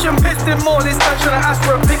the station, pissed in more, this man should have asked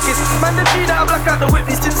for a picket. Man, the G that I black out the whip,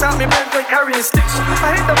 these tints out me brain when carrying sticks.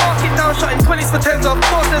 I hate the market down, shutting 20s for 10s, of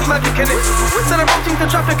course there's magic in it. Celebrating the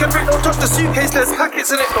traffic and Rick, don't touch the suitcase, there's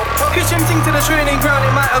packets in it. Kitchen ting to the training ground,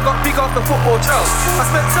 it might have got big off the football trail. I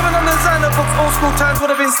spent 7 on designer books, old school times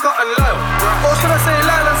would have been Scott and Lyle. Or should I say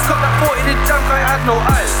Lyle and Scott, that 40 did jump, I had no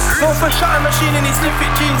eyes. No for shutting machine in these slim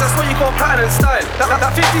fit jeans, that's what you call pattern and style.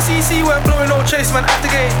 That 50cc weren't blowing no chase, man, had to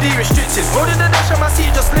get it de-restricted. Rolled in the dash and my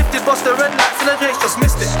seat just lifted, bust the red lights and the Jakes just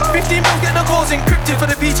missed it. 15 mil get the calls encrypted for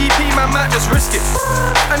the PGP, man might just risk it.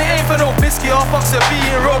 And it ain't for no biscuit, or box of B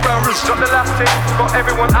and raw brown roost. Drop the last thing, got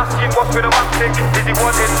everyone asking what's with the one thing. Is he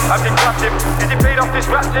wanted? I've been clapping. Is he paid off this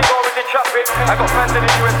rap thing or is he trapping? I got fans in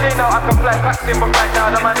the USA now, I can fly packs in, but right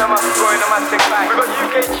now the man I'm throwing the man thing back. We got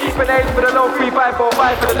UK cheap and A's for the low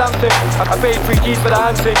 3545 for the damn thing. I paid 3 G's for the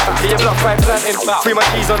hand thing. Get your block right planting, 3 my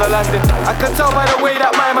G's on the landing. I can tell by the way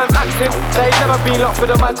that my man's acting that he's never been locked for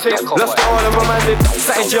the man thing. Lost it all and remanded,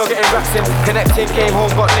 sat in jail getting racks in. Connecting, came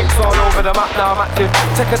home, got links all over the map, now I'm active.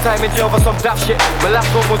 Take a time in jail for some daft shit. My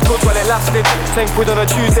last one was good while it lasted. 10 quid on a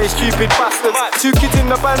Tuesday, stupid bastards. 2 kids in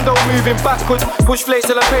the bando moving backwards. Push plates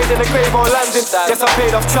till I paid in the grave or landing. Yes, I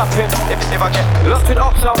paid off trapping. If I get lost with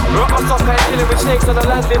ops out, rock my sock, I ain't chilling with snakes on the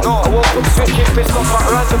landing. No, I woke up switching, pissed off at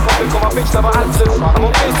random popping, got my bitch never answered. I'm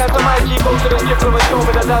on FaceTime to my G, go to the strip club and show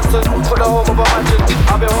me the dancers. Put the home of a mansion.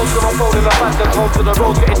 I've been home to my phone in the abandoned. Home to the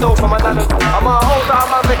road, getting dope from my nanas. I'm a hold that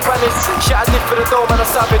I'm a big Spanish. Shit I did for the dome and a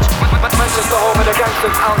savage. Manchester home of the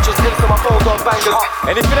gangsters. Ounces into my phone on bangers.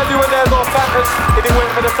 Anything I do when there's no phantoms. If it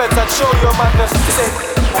went for the feds, I'd show you a madness. This ain't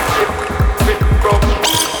bro.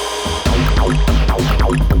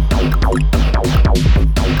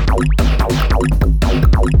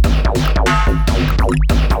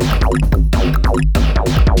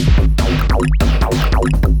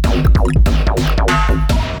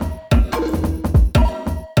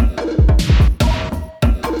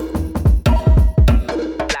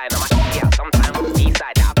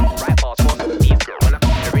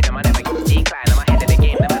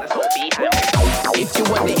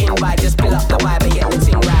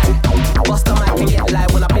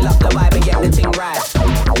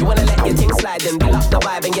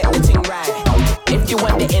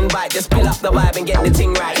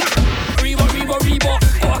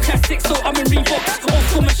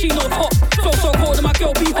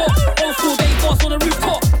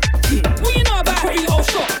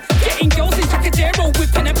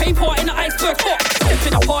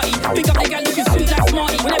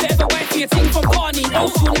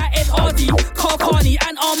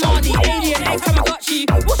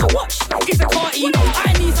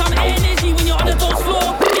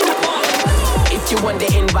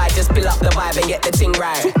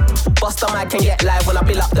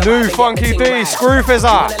 New Funky D,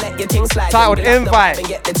 Screwfizzer, titled Invite.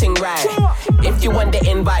 If you want the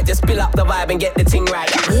invite, just spill up the vibe and get the ting right.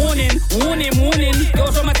 Warning, warning, warning.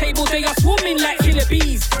 Girls on my table, they are swarming like killer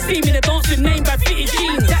bees. See me the dance with name bad fitted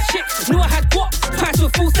jeans. That chick knew I had what? Price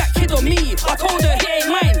with full stack kid on me. I told her it ain't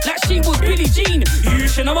mine, like she was Billie Jean. You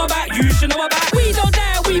should know about, you should know about. We don't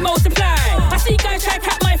die, we multiply. I see guys try to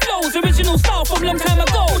cap my flows. Original style from long time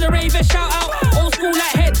ago. The ravers shout out, old school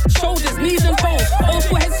like head, shoulders, knees and toes. Old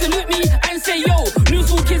school heads salute me and say yo. New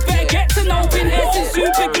school kids better get to know. Been here since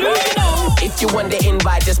super glue, you know. If you want the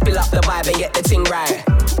invite, just spill up the vibe and get the ting right.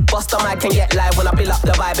 Bust a mic and get live when I build up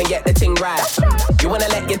the vibe and get the ting right. You wanna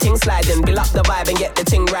let your ting slide and build up the vibe and get the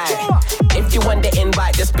ting right. If you want the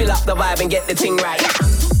invite, just spill up the vibe and get the ting right.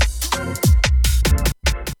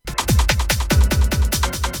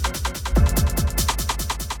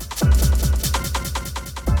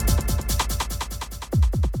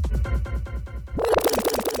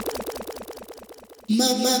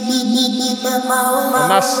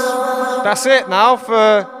 And that's it now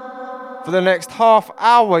for the next half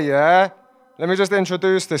hour, yeah? Let me just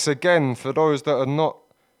introduce this again for those that are not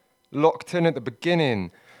locked in at the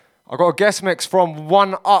beginning. I got a guest mix from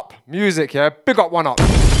One Up Music, yeah? Big up One Up. Each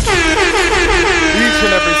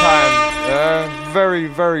and every time, yeah? Very,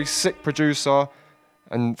 very sick producer.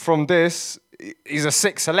 And from this, he's a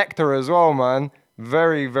sick selector as well, man.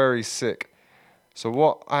 Very, very sick. So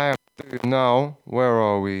what I have to do now, where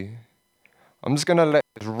are we? I'm just gonna let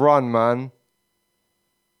this run, man.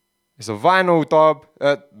 It's a vinyl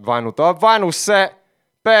set,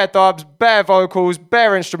 bare dubs, bare vocals,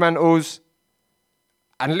 bare instrumentals.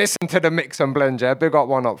 And listen to the mix and blend, yeah? Big up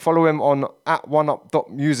One Up. Follow him on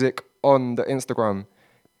 @oneup.music on the Instagram.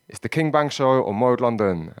 It's the King Bang Show on Mode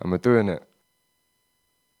London, and we're doing it.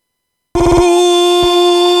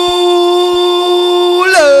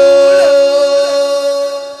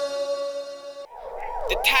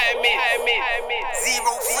 The time is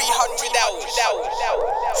 0300 hours.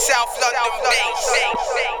 South London base.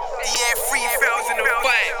 The year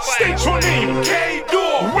 3005. State your name,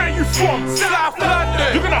 K-Door. Where you from? South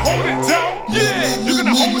London. You're gonna hold it down? Yeah. You're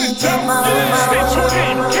gonna hold it down? Yeah. State your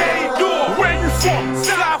name, K-Door. Where you from?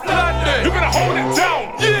 South London. You're gonna hold it down?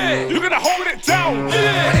 Yeah. You're gonna hold it down?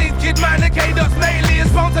 Yeah. Hey, kid, man, the K-Dot's lately.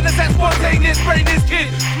 It's bound to the set, spontaneous, brain this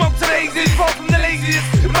kid. Smoke to the laziest, far from the laziest.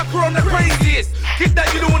 Macro on the craziest. Kid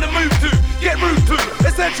that you don't wanna move to, get rude to.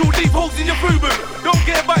 Essential deep holes in your FUBU. Don't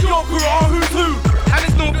care about your crew or who's who. And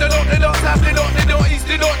it's north, the dot, south, the dot, east,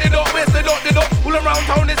 the dot, west, the dot. All around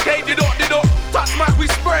town is cave, the dot. Touch Mac, we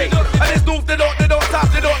spray. And it's north, the dot,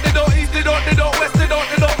 south, the dot, east, the dot, west, the dot.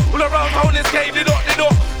 All around town is cave, the dot.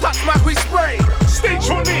 Touch Mac, we spray. State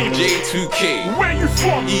your name. J2K. Where you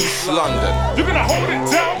from? East London. You're gonna hold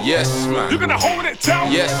it down? Yes, man. You're gonna hold it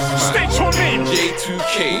down? Yes, man. State your name.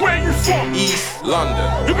 J2K. Where you from? East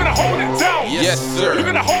London. You're gonna hold it down? Yes, sir. You're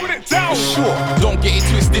gonna hold it down? Sure. Don't get it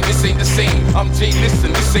twisted, this ain't the same. I'm Jay,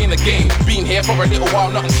 listen, this ain't a game. Been here for a little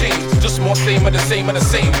while, nothing changed. Just more same of the same of the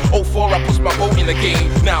same. 04, I pushed my boat in the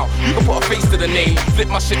game. Now, you can put a face to the name. Flip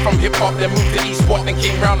my shit from hip-hop, then move to Eastport, then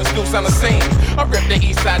came round and still sound the same. I rep the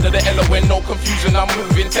east side of the LON, no confusion, I'm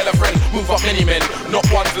moving. Tell a friend, move up many men. Not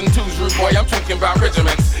ones and twos, rude boy, I'm talking about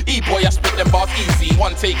regiments. E-boy, I spit them bars easy.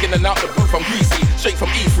 One taking and out the booth, I'm greasy. Straight from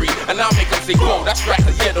E3, and now make them say, whoa, that's right,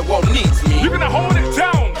 cause yeah, the world needs me. You're gonna hold it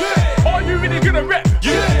down? Yeah. Are you really gonna rep?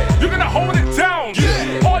 Yeah. You're gonna hold it down?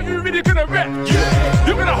 Yeah. Are you really gonna rep? Yeah.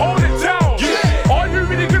 You're gonna hold it down? Yeah. Are you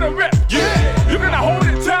really gonna rep? Yeah. You're gonna hold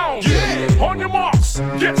it down? Yeah. On your marks,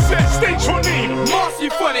 get set, state your name. Marcy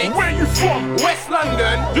Funny. Where you from? West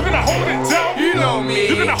London. You're gonna hold it down? You know me.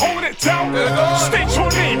 You're gonna hold it down? State your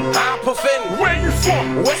name. Hyperfin. Where you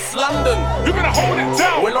from? West London. You're gonna hold it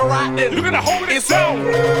down? Well, alright then. You're gonna hold it down?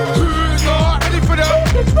 Who's not ready for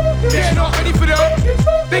them? They're not ready for them.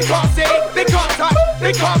 They can't say, they can't touch,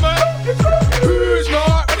 they can't move. Who's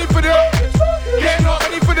not ready for them? They're not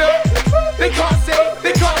ready for them. They can't say,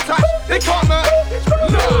 they can't touch, they can't move.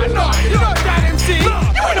 Nah, you're not that MC. You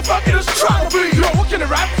ain't a fucking just trying to be. You're walking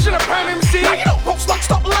around, pushing a prime MC. Now you don't pop slugs,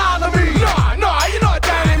 stop lying to me. Nah, you're not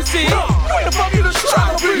that MC. You ain't a fucking just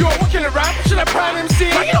trying to be. You're walking around, pushing a prime MC.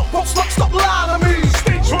 Now you don't pop slugs, stop lying to me.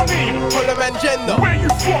 State your name. Parliament Gender. Where you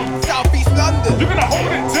from? Southeast London. You're gonna hold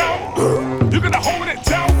it down? You're gonna hold it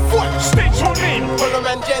down? What? State your name.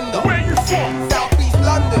 Parliament Gender. Where you from? Southeast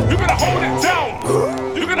London. You're gonna hold it down?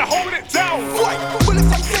 You're gonna hold it down? What?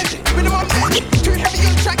 Bullets I'm sending. Rhythm I'm bending. Too heavy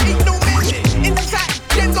on track, ain't no mending. Inside,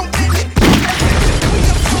 gens don't bend it.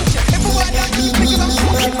 Everyone I do, niggas I'm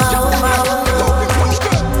smoking. Just that out. Token.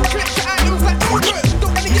 Collect your items like Token.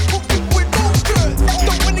 Don't wanna get caught with Token.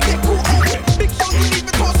 Don't wanna get caught open. Big shows will leave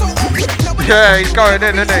it torso open. Yeah, he's going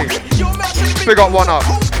in, isn't he? Big up One Up.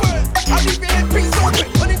 I'll leave your head piece open.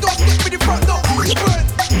 On the door, stick with the front door open.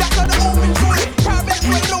 That's how the omens roll it. Prime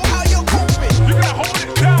Minister know how you're coping. You're gonna hold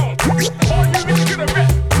it down? Are you really gonna rep?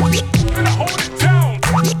 You're gonna hold it down?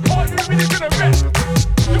 Are you really gonna rep?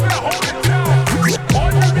 You're gonna hold it down?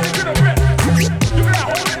 Are you really gonna rep? You're gonna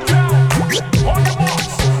hold it down? On your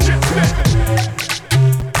marks, get set.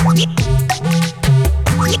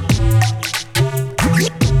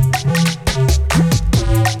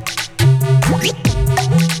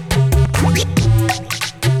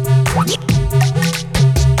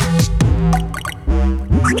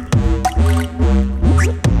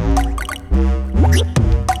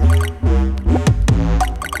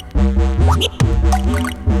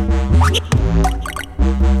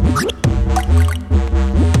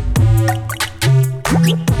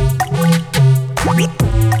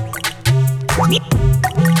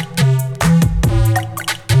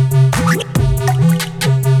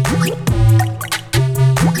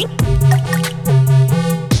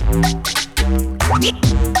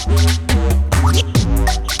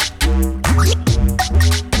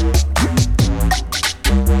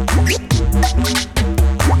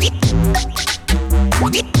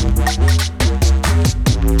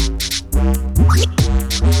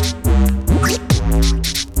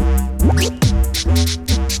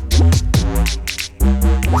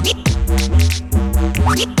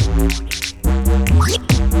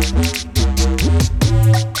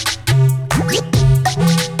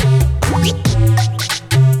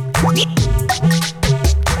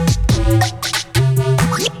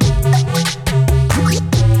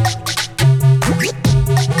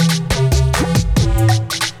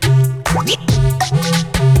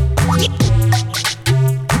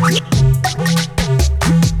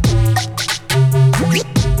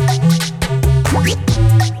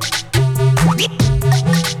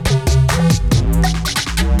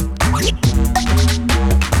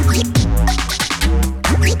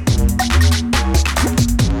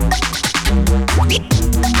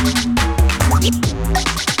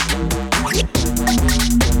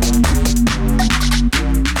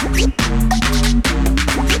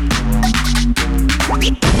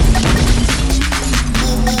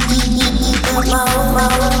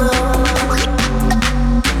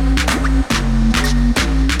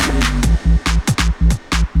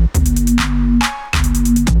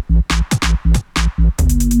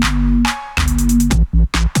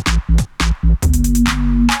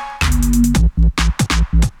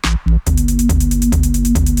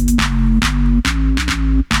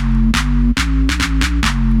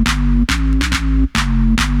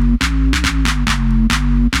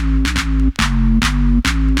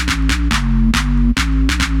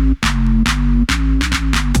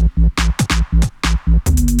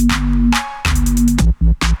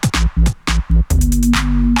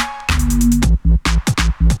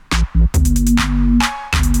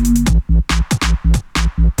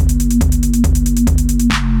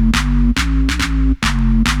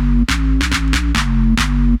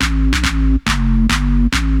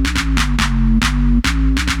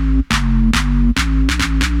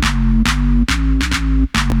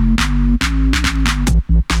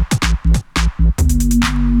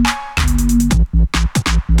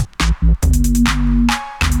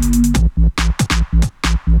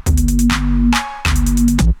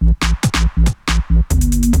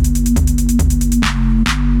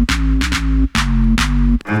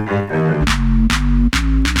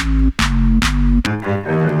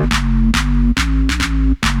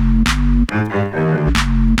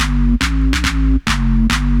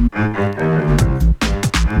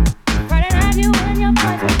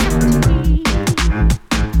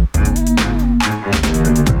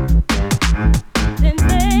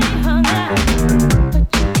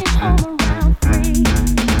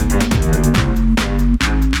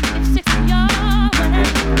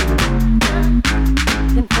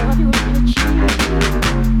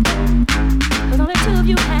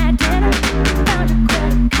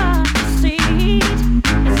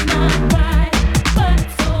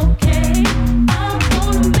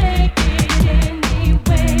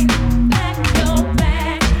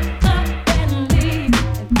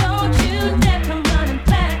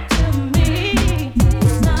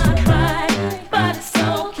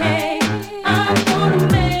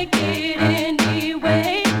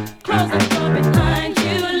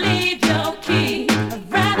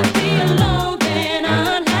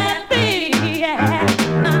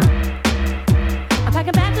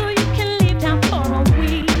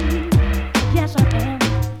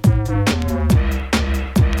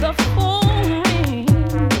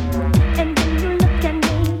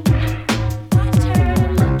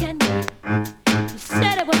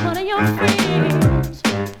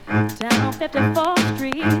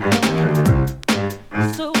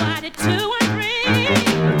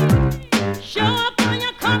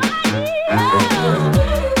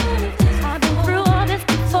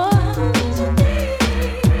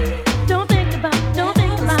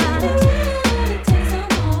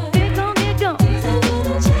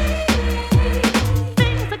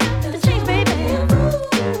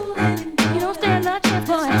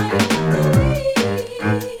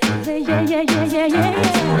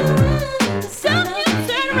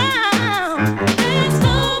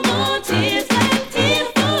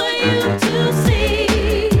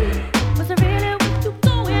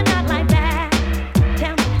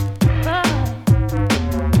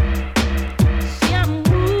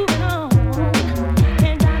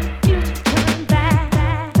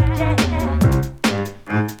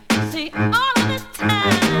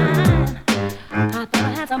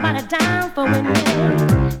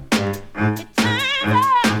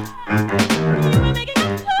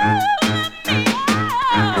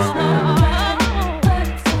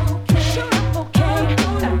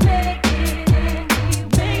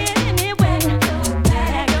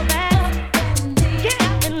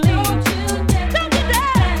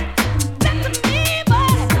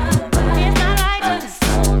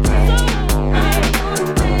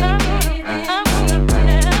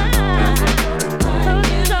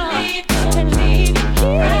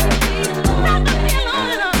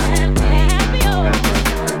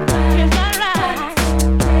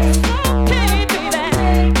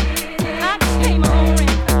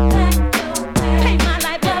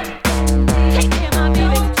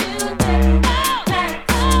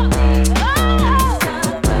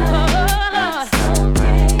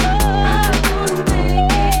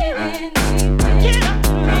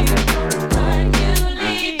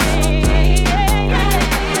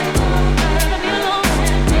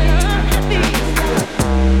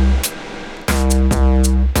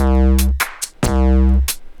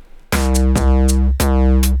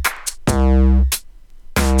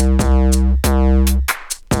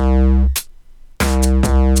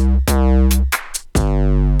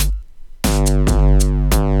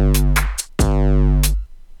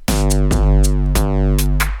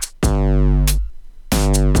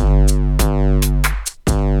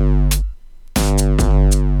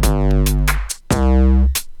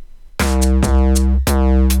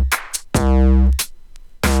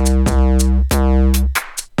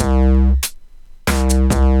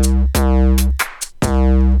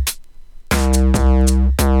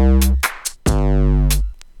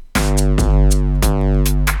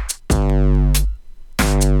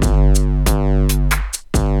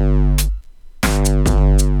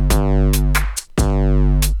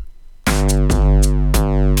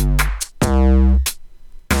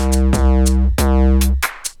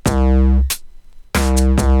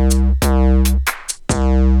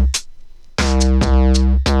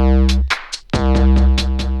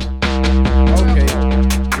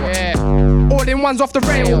 one's off the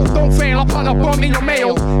rail. Don't fail, I'll plant a bomb in your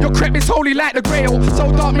mail. Your crib is holy like the grail.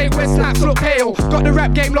 So dark, make red snaps look pale. Got the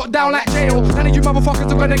rap game locked down like jail. None of you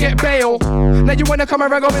motherfuckers are gonna get bail. Now you wanna come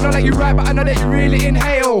around going on like you right, but I know that you really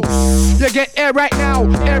inhale. You get air right now,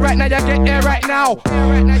 air right now, you get air right now.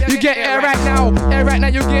 You get air right now, air right now,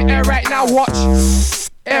 you get air right now. Watch.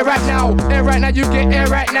 Air right now, you get air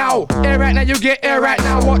right now. Air right now, you get air right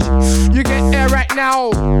now. Watch, you get air right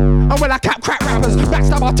now. And when I cap crap rappers,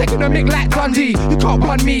 backstab, I'll take in a mic like Dundee. You can't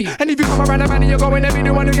bun me, and if you come around a man, you're going to be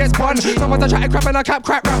the one who gets bun. Someone's a chatting crap and I cap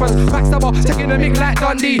crap rappers, backstab, I'll take in a mic like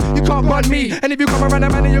Dundee. You can't bun me, and if you come around a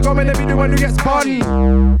man, you're going to be the one who gets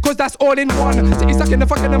bun. Cause that's all in one. City sucking the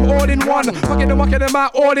fucking them all in one. Fucking them, walking them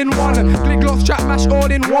out all in one. Glick, gloss, trap, mash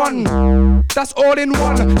all in one. That's all in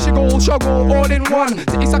one. Shiggle, shuggle, all in one.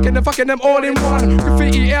 City sucking the fucking them all in one.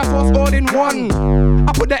 Graffiti, Air Force, all in one.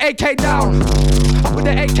 I put the AK down. I put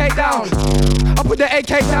the AK down. I put the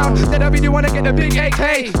AK down. Then I really wanna get the big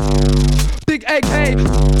AK. Big AK.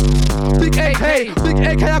 Big AK. Big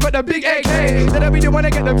AK, I got the big AK. Then I really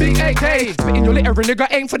wanna get the big AK. Spitting your litter, nigga,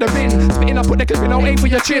 aim for the bin. Spitting, I put the clip in, I'll aim for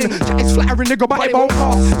your chin. Chatting's flattering, nigga, but it won't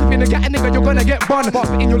pass. Spitting the gat, nigga, you're gonna get bun.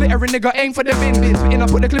 Spitting your litter, nigga, aim for the bin. Spitting, I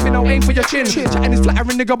put the clip in, I'll aim for your chin. Chatting is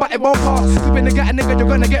flattering, nigga, but it won't pass. Spitting the gat, nigga, you're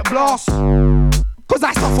gonna get blast. Cause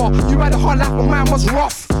I suffer, you had a hard life, but man was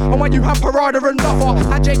rough. And when you have Parada and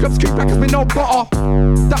Duffer, and Jacob's creep crackers with no butter,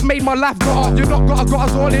 that made my life better. You not got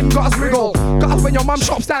us all in, got us wriggle. Got us when your mum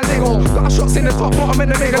shops stand niggle. Got us shots in the top, bottom, and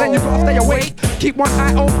the middle. Then you gotta stay awake. Keep one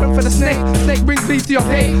eye open for the snake. Snake brings beef to your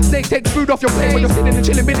plate. Snake takes food off your plate. When you're sitting and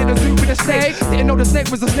chilling, been in the zoo with a snake. Didn't know the snake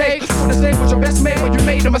was a snake. But the snake was your best mate when you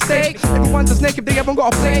made a mistake. Everyone's a snake if they haven't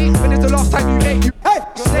got a play. When it's the last time you ate, you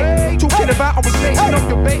snake. Talking about I was snake, you know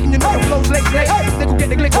you're bait and you know the flow's late. Snake will get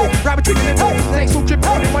the glick. Right between the little snakes all drip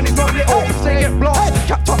on it when it's not little. Snake get blast,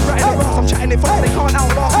 capped up right in the grass. I'm chatting it fast, they can't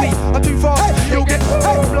outlast me. I'm too fast, you'll get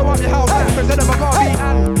blow up your house. Cause then I'm gonna be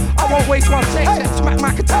and I won't waste one take. Smack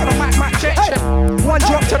my katana, mac check. One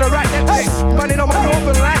drop to the right, neck. Running on my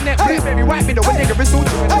northern line, neck. Baby, wipe me the one nigga is all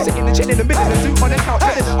chewing. I'm sitting and chilling in the middle of the zoo on the couch,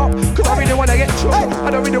 chatting it up. Cause I really wanna get chewed. I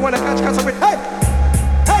don't really wanna catch cancer with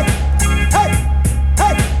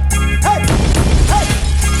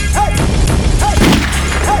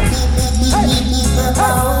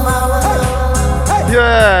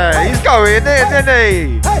Yeah, he's going in, isn't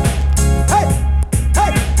he?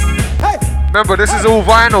 Remember, this is all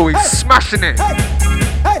vinyl, he's smashing it.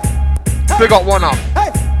 Big up, one up.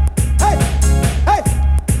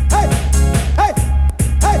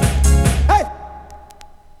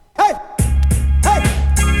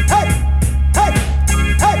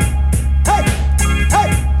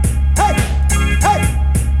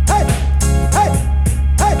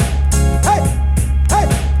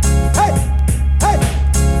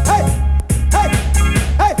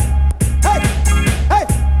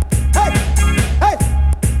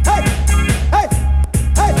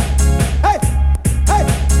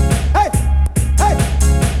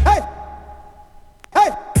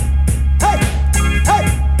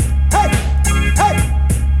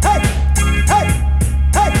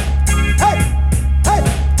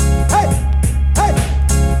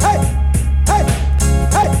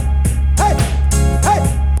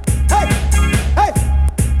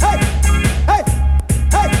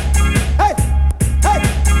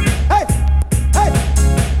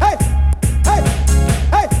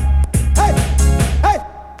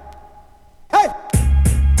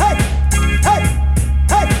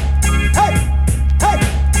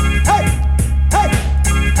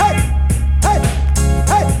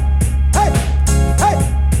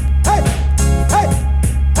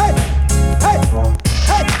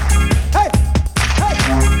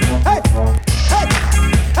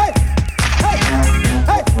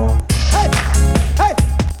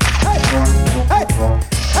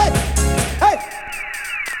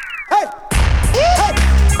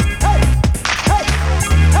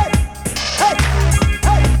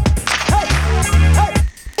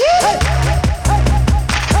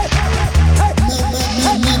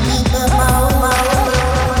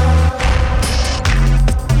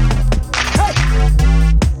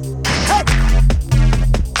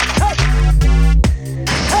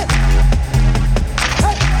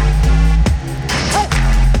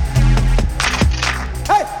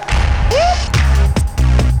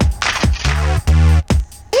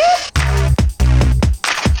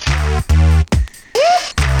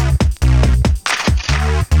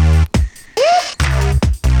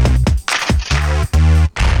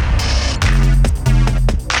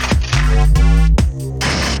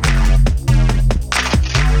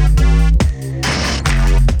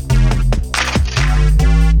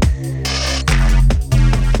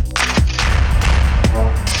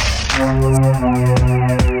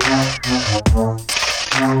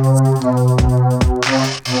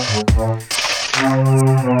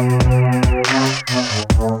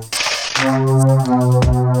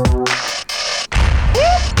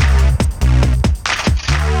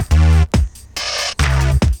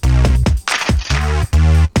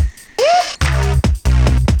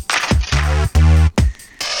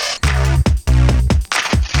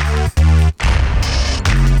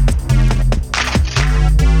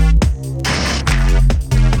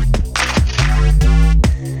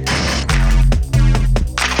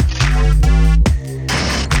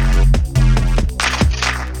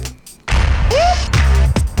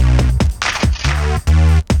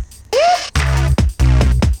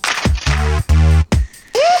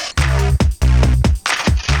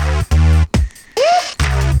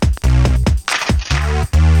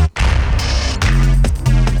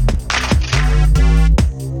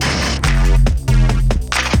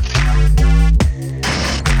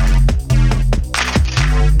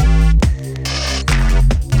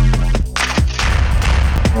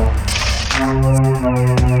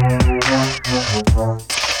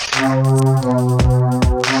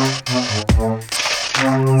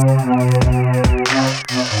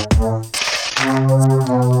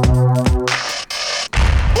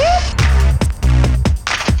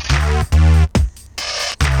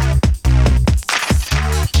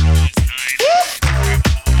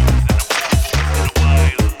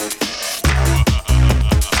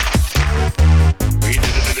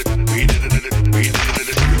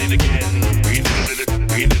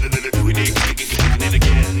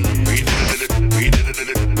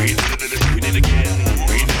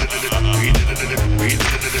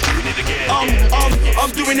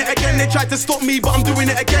 to stop me, but I'm doing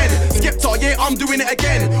it again. Skepta, yeah, I'm doing it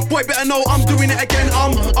again. Boy, better know I'm doing it again.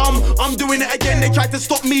 I'm doing it again. They tried to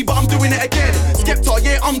stop me, but I'm doing it again. Skepta,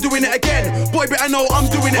 yeah, I'm doing it again. Boy, better know I'm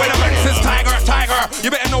doing it when again. When the man says tiger, tiger, you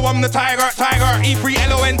better know I'm the tiger, tiger.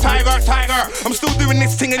 E3LON, tiger, tiger. I'm still doing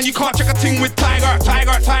this thing and you can't check a thing with tiger,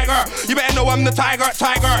 tiger, tiger. You better know I'm the tiger,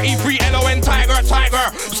 tiger. E3LON, tiger,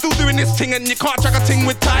 tiger. I'm still doing this thing and you can't check a thing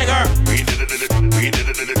with tiger. We did it again. We did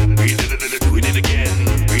it again. We did it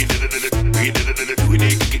again. We did it again. We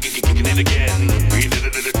did it again.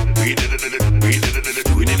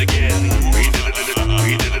 We did it again.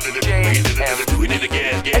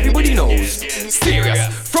 Everybody knows, serious.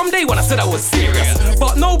 From day one I said I was serious,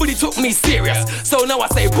 but nobody took me serious. So now I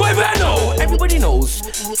say, boy, better know. Everybody knows,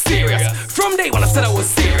 serious. From day one I said I was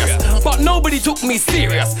serious, but nobody took me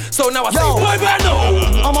serious. So now I say, boy, better know.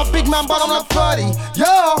 I'm a big man, but I'm not 30.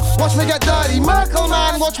 Yo, watch me get dirty. Merkel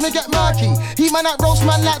man, watch me get murky. Heat man that roast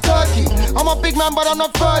man like turkey. I'm a big man, but I'm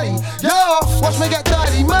not 30. Yo, watch me get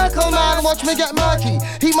dirty. Merkel man, watch me get murky.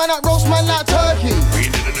 Heat man that roast man like turkey.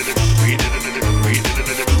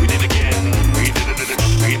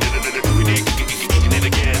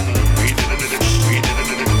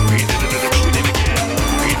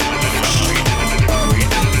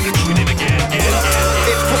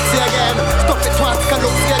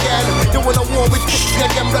 When I war with Pussy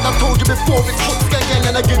again, but I told you before it's Pussy again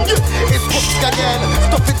and again. Yeah, it's Pussy again.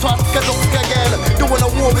 Stop it, twice, get up again. The one I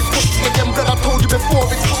war with Pussy again, but I told you before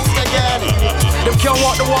it's Pussy again. Them can't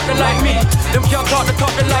walk the like me. Them can't talk the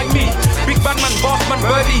like me. Big bad man, boss man,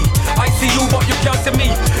 birdie. I see you, but you can't see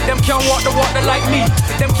me. Them can't walk the like me.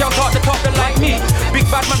 Them can't talk the like me. Big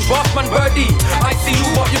bad man, boss man, birdie. I see you,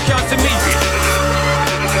 but you can't see me.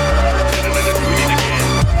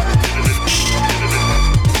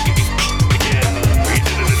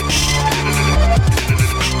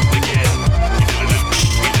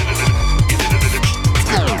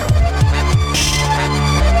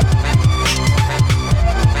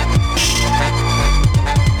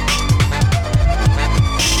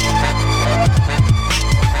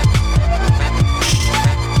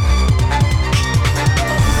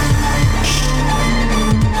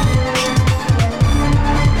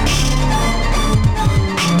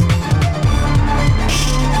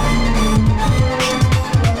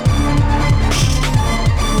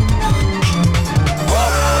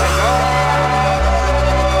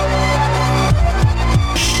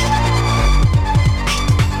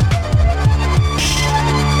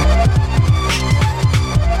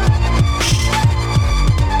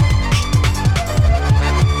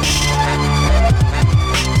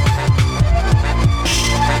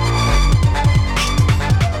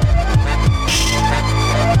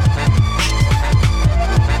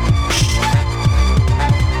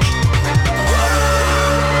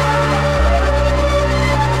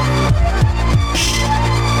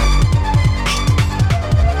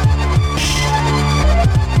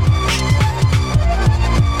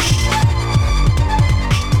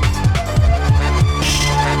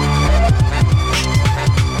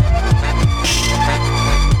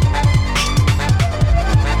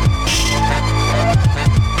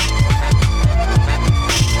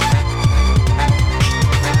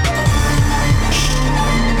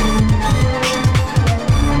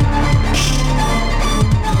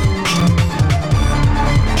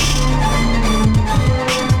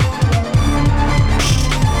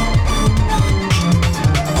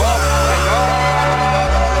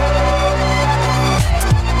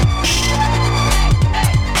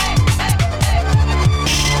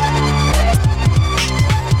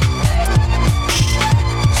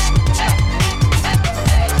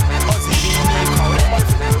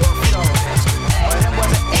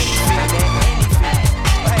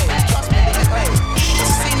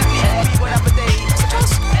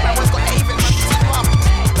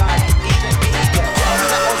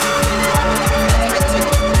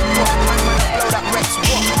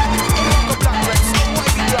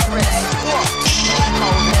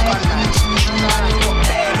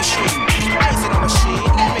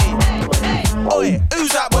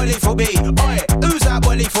 bully for me? Oi, who's that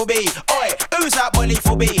bully for me? Oi, who's that bully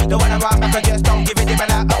for me? The one around back and just don't give it like,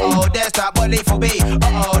 uh-oh, there's that bully for me.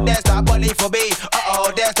 Uh-oh, there's that bully for me.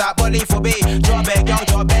 Uh-oh, there's that bully for me. Drop it, girl,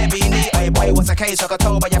 drop it, beanie. Hey boy, what's the case? I can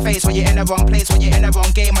tell by your face when you're in the wrong place, when you're in the wrong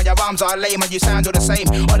game, when your arms are lame and you sound all the same.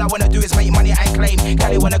 All I wanna do is make money and claim.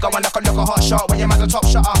 Kelly wanna go and look a hot shot when your man's a top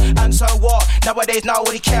shotter. And so what? Nowadays,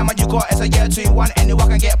 nobody care, man. You got as a year 2-1. Anyone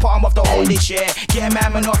can get bottom of the hole this year. Get a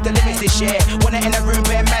man off the limits this year. When in the room,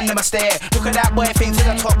 bare man, never stare. Look at that boy, things to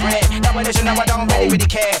the top red. Nowadays, you know I don't really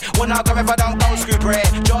care. When I go if I don't go screw bread.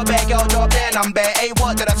 Job bare, girl, job bare, I'm bare. Hey,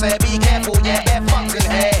 what did I say? Be careful, yeah, bare fucks in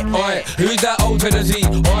here. Oi, who's that O to the Z?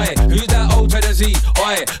 Oi, who's that O to the Z?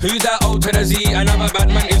 Oi, who's that O to the Z? And I'm a bad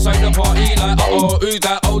man inside the party. Like, uh-oh, who's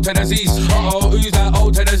that O to the Z's? Uh-oh, who's that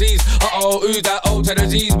O to the Z's? Uh-oh, who's that O to the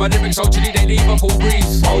Z's? My lyrics so chilly, they leave a cool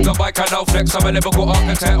breeze. Hold the bike, I don't flex. I'm a lyrical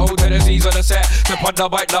architect. O to the Z's on the set. Step on the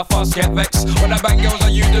bike, the fast get vexed. When I bang girls, I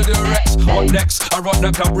use the Rex. On next, I run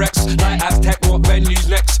the club Rex. Like Aztec, what venues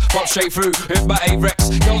next? Pop straight through with my A-Rex.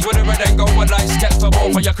 Girls with a red and go on like sketch. To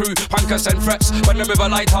both for your crew, punkers and frets. When the river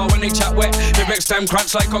light out, when they chat wet. Lyrics them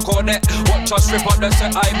crunch like a cornet. Watch us rip up the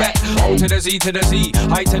set, I bet. O to the Z to the Z,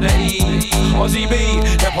 I to the E. Ozzy B,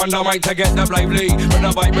 step on the mic to get the lively. When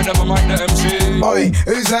I vibe with them, I mic the MC. Oi,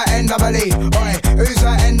 who's that NWE? Oi, who's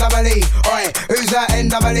that NWE? Oi, who's that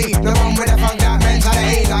NWE? The one with the funk that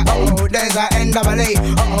mentality. Like, oh, there's that NWE.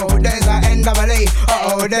 Oh, there's that NWE.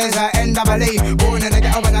 Oh, there's that NWE. Born in the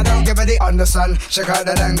ghetto when I don't give a D. On the sun, check out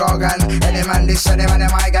the Dangogan. Any man this, any man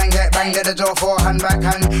in my gang get banged at the door, forehand,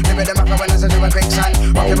 backhand. Live them up when I do a big son.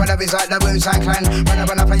 Walking with the biz like the Wu-Tang Clan. When I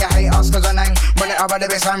run up and you hate us cause I nang. When it over the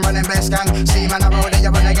best, I'm running best gang. See man, I roll it,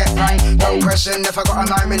 you wanna get pranked. Don't question if I got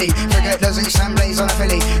a 9 milli. Forget the Zeus and Blaze on a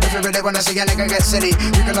Philly. If you really wanna see a nigga get silly,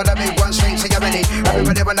 you can know the big one straight to your belly.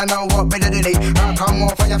 Everybody wanna know what bit of dilly. How come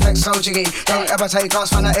off when you flex so jiggy? Don't ever take us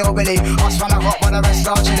from the hillbilly. Us from the hot when the rest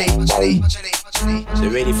are chilly. So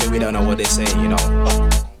really think we don't know what they're saying, you know.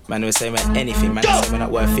 Man, we're saying anything, man. They're saying we're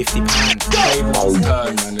not worth £50. Tables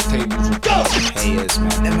turn, man. The tables will turn. Payers,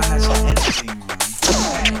 man. Them man has got anything, man.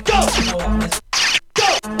 Go!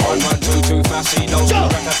 1, 1, 2, 2, fast, see, no school,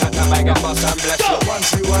 rat-a-tat, that bag and bust and bless you. 1,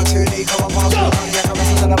 2, 1, 2, Lee, come on, pass, yeah, come on,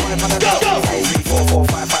 so that I'm on the go. 3, 4, 4,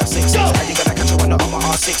 5, 5, 6, 6. How you gonna catch a winner on my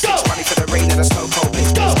R6? Money for the rain and the snow cold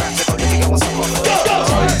blitz. Back to go, nigga, what's up on the list?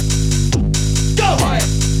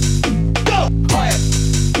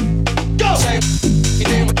 Go! Say, you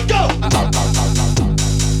do it. Go!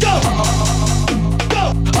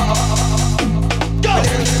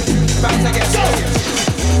 Back to get serious.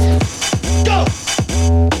 Go!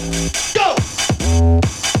 Go!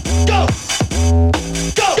 Go! Go!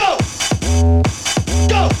 Go!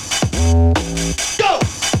 Go! Go!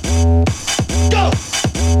 Go!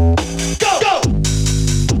 Go! Go!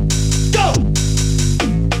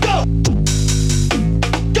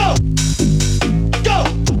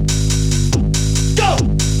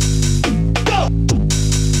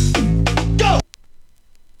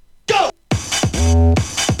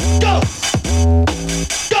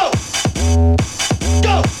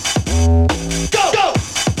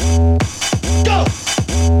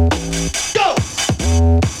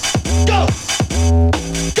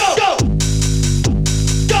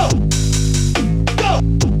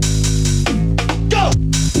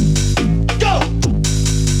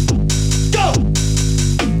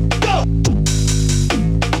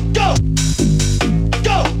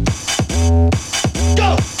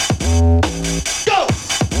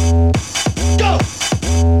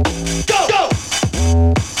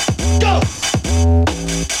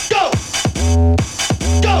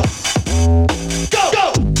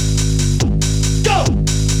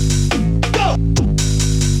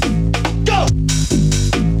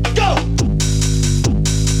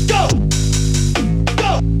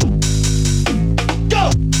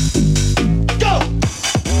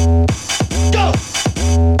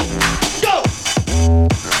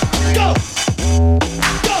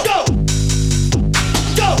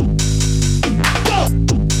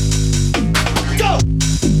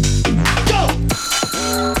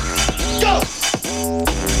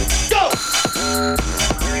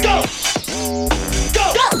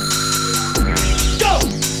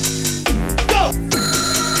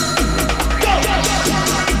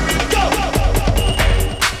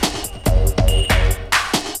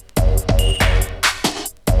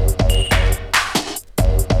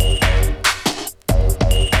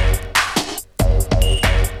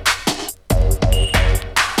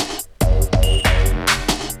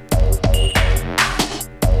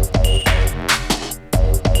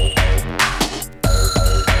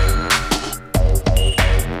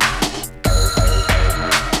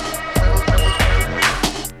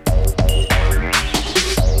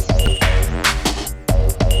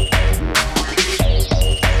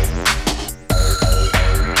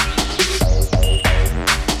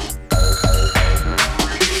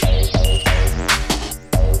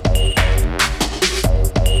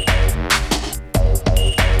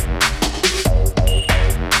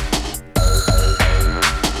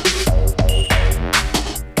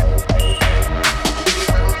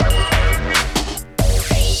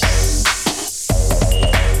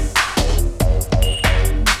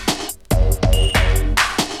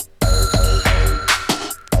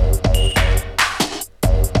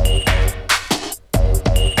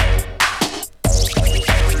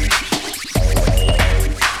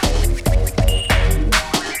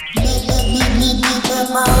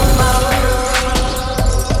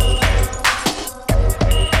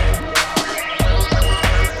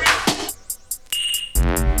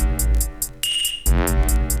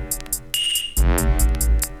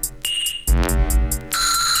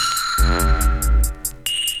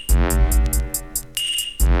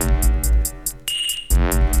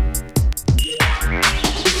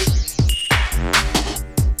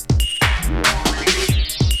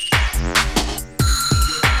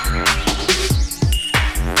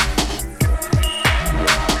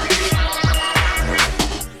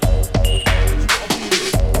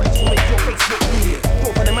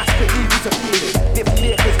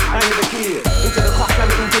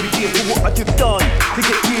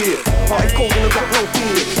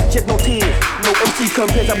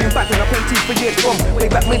 compares. I've been battling up plenty for years from way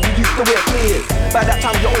back when you used to wear clears. By that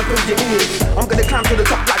time you opened your ears. I'm gonna climb to the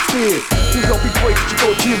top like stairs. You know big boy, you go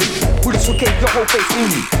gym. Bullets will cave your whole face in.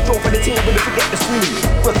 Draw for the team, I'm gonna forget the swing.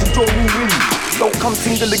 First to draw me really. Don't come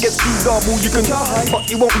single against these double. You can try, but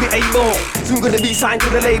you won't be able. Soon gonna be signed to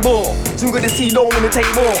the label. Soon gonna see low on the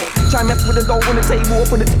table. Try mess with the dough on the table.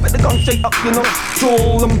 Put the tip of the gun straight up, you know.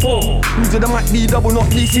 Troll and pour. Who's the mic be double, not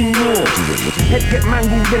be single. Head get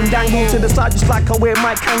mangled, then dangle to the side just like I wear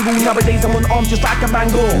my kangle. Nowadays I'm on arms just like a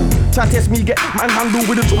bangle. Try test me, get manhandled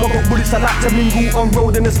with a tool. I got bullets I like to mingle on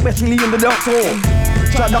road and especially in the dance hall.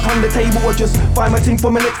 Try duck on the table or just find my thing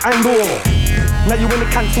from a next angle. Now you wanna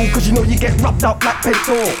cancel cause you know you get rubbed up like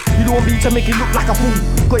pencil. You don't want me to make it look like a fool.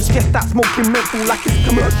 Cause you get that smoking mental like it's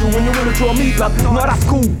commercial. When you wanna draw me blood, no that's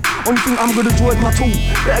cool. Only thing I'm gonna draw is my tool.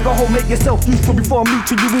 Better go home, make yourself useful before I meet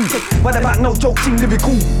to you. But about no joke thing,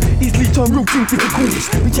 lyrical. Easily turn real things physical.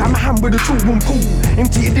 Bitch, I'm a hand with a tool room pool.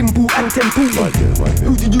 Empty a dimple and temple.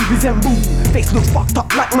 Who do you resemble? Face looks fucked up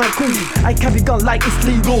like my cool. I carry gun like it's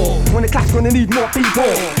legal. When the class gonna need more people.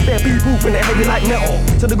 Bare people when they're heavy like metal.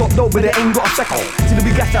 So they got dough but they ain't got a shekel. See the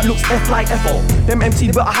big gas that looks F like F-O. Them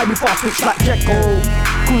MCs better hide me fast, bitch like Jekyll.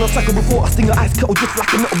 Cool on cycle before I sting a ice kettle just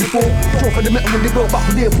like a metal before. Draw for the metal when they go back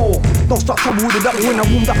with their for. Don't start trouble with the double when I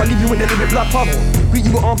warmed up. I leave you in the living blood puddle. Beat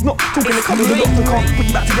you with arms, not talking the colour. The doctor can't put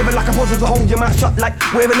you back together like a puzzle to hold your mouth shut like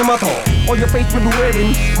wearing a motto. Or your face will be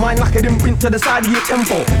wearing mine like a imprint to the side of your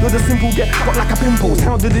temple. You're the simple get got like a pimple.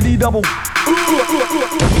 Sound of the D double.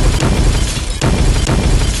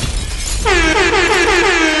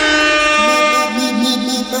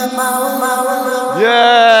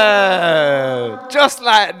 Yeah, just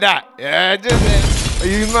like that. Yeah, just. Are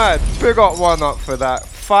you mad? Big up One Up for that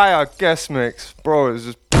fire guest mix, bro. It's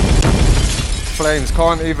just flames.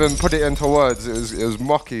 Can't even put it into words. It was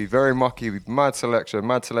mucky, very mucky. Mad selection,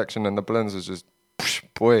 and the blends was just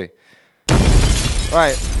boy.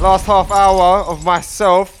 Right, last half hour of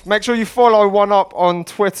myself. Make sure you follow One Up on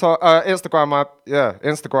Twitter, Instagram.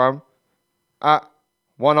 Instagram at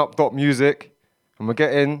oneup.music, and we're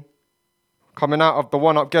getting coming out of the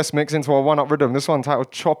One Up guest mix into a One Up rhythm. This one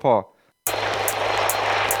titled Chopper.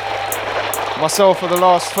 Myself for the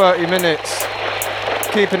last 30 minutes,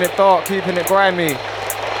 keeping it dark, keeping it grimy.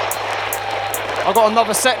 I got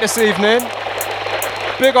another set this evening.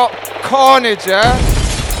 Big up Carnage, yeah?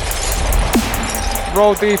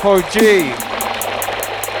 Roll Deep OG.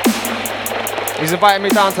 He's inviting me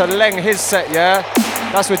down to Leng, his set, yeah?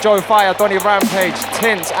 That's with Joe Fire, Donny Rampage,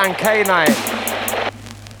 Tints, and K-Night.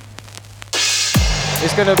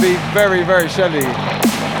 It's gonna be very, very shelly.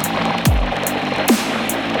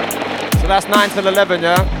 So that's 9 till 11,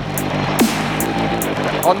 yeah?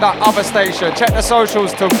 On that other station. Check the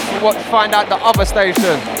socials to find out the other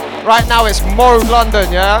station. Right now it's Mode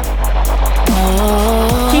London, yeah?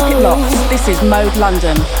 Keep it locked. This is Mode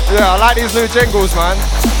London. Yeah, I like these new jingles, man.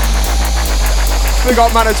 Big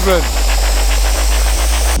up management.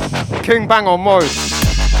 King Bang on Mode.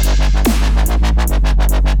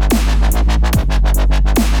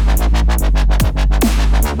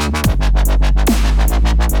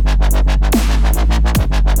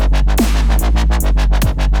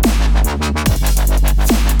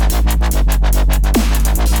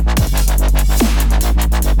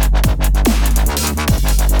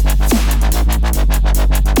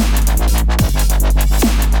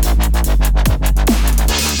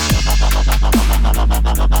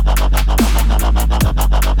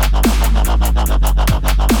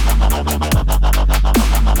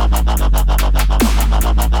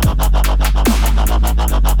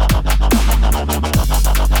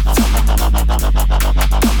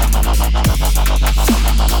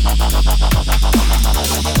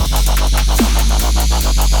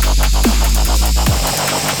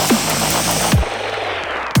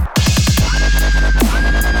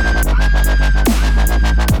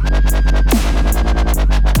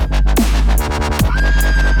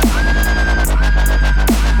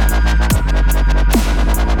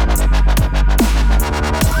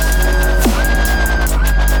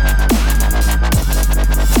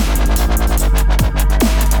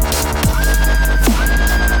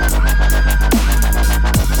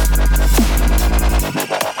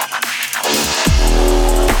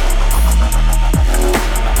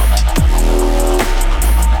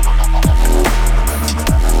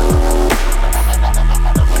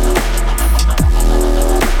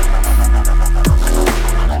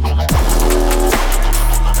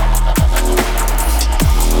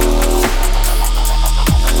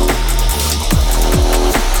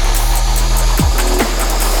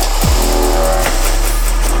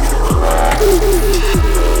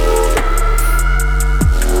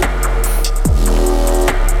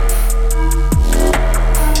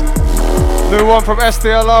 New one from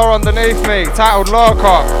SDLR underneath me, titled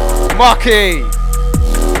Lurker. Mucky.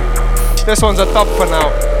 This one's a dub for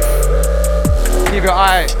now. Keep your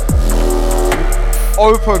eye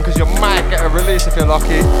open because you might get a release if you're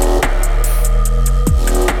lucky.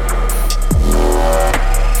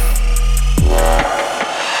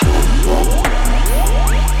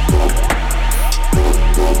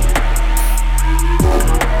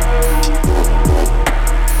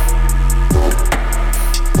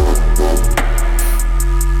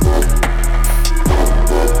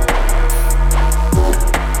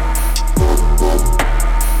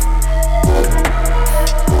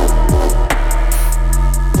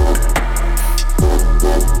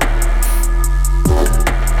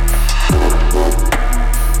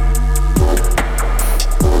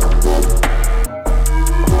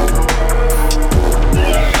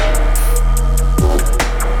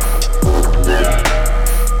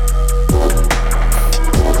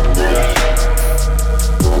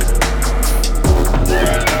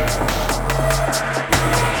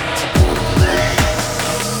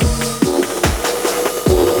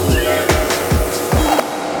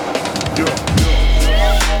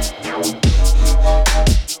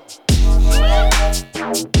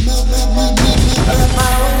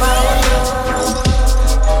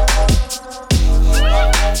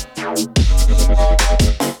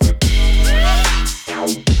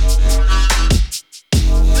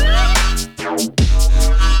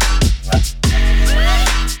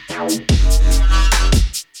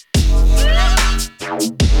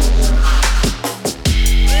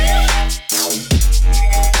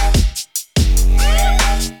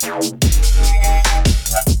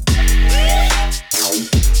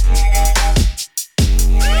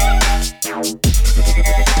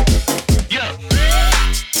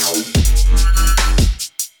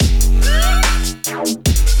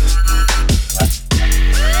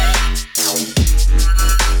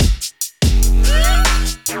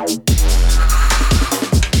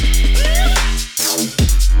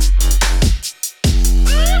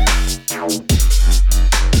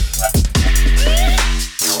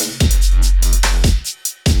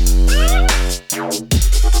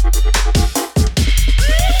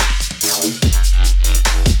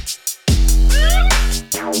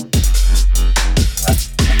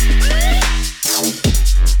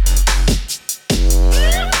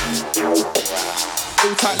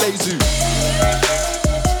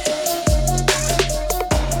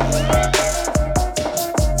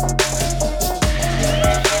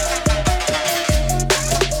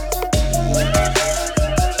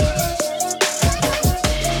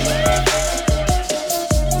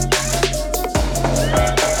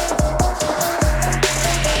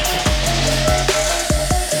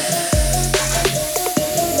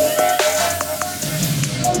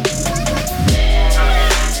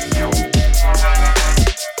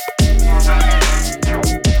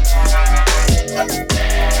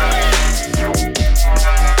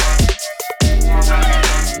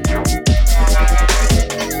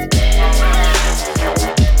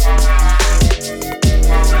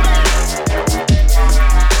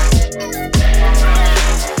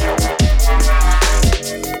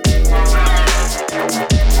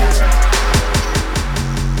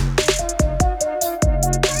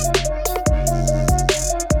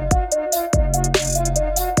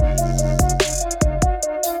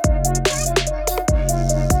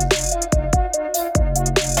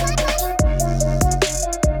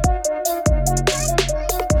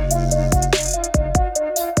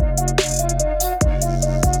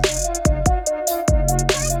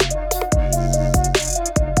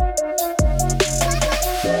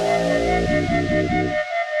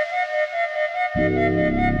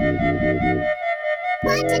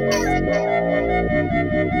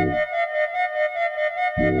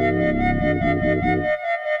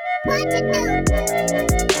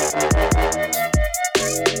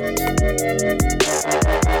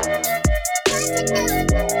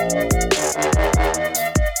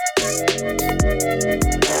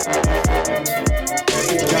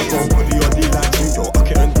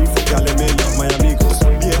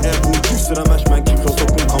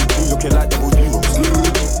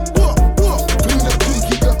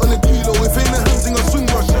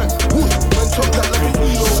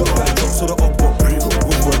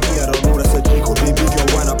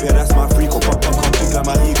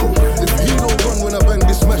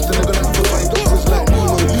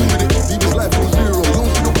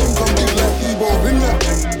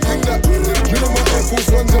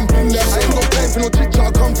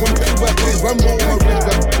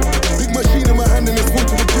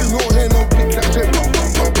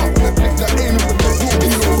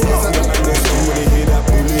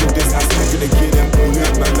 This has to be the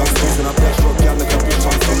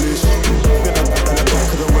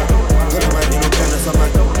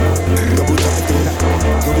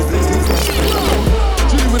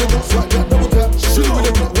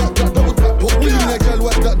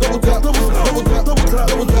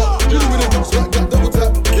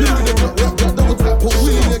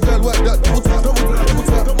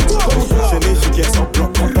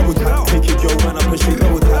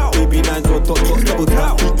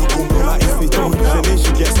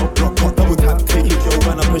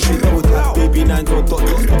B9 dot dot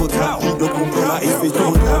double tap. Keep the boom boom like if it's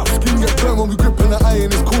double tap. Skin get burnt when we gripping the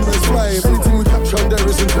iron, it's cool as flying. Anything we capture there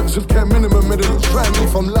is intensive care minimum, and it looks try me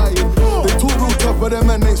if I'm lying. They talk real tough, but them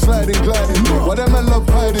man ain't sliding, gliding. Why them man love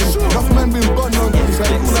hiding? Enough man been bun on things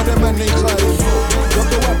like all of them man ain't hiding. Got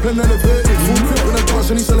the weapon elevated, full grip in the dance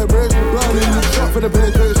and he celebrating. Browning, look sharp for the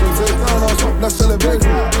penetration. Face down, ass up, that's celebration.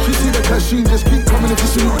 She see the machine, just keep coming. If you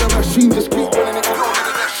see the machine, just keep running. If you don't need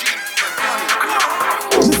the machine,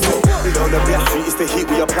 we on the black street, it's the heat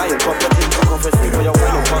we applying. Pop the thing, fuck off and stick on your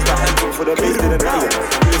wire. Pass the hand for the bass, didn't lie.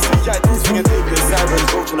 You see, yeah, these fingers take the sirens,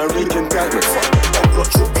 roach and a reeking diamond. I've got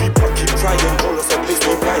you, keep trying. Call us on place,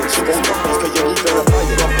 we flying. She won't come, cause you need to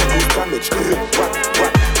reply. Got double damage, whack.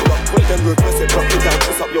 Put them reverse it, drop it down,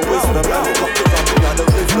 twist up your waist and I'm down. Pop it down, bring out the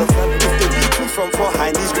ribs, the fan. If the beat too from far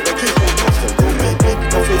high, knees grip the kick, don't touch them. Don't beat,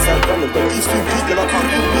 no face and run them. The beat's too big, and I can't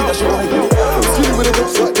beat me, that's your idea. See with the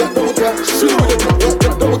hips like that, double tap. See with the top like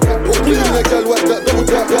that, double tap. Clean like girl like that, double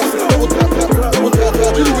tap. Double tap, double tap.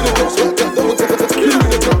 See with the hips like that, double tap. Clean with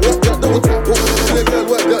the top like that, double tap. Clean like girl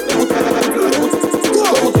like that, double tap.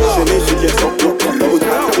 Double tap. She gets up, double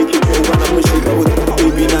tap. Take it, go when I'm wishing, double tap.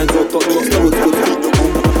 Baby 9 dot dot double tap.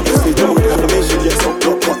 Double tap, she gets up,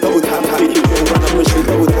 double tap. Take it, go when I'm wishing,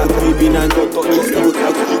 double tap. Baby 9 dot dot double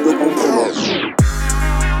tap. Keep the boom boom.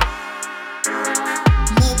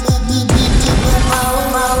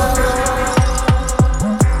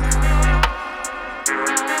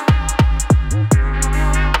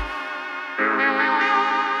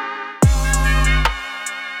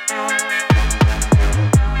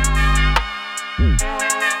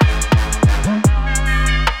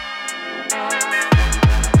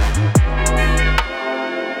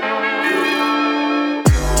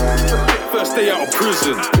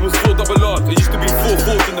 Prison. It was 4 double R. There used to be 4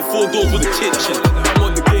 fours in the 4 doors with a kitchen. I'm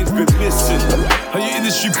on the game's been missing. How your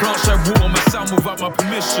industry plants like water on my sound without my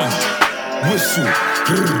permission. Whistle,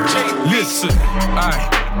 listen,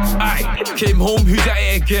 I came home, who's at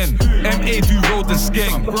it again? MA do road and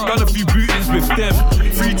skeng. Done a few bootings with them.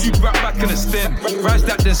 3-2 back in a stem. Rise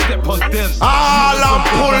that then step on them. I'm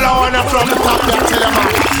pull on from the top to the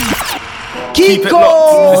man. Keep it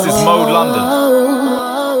locked. This is Mode London.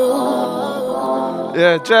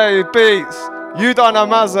 Yeah, Jay Beats, you done a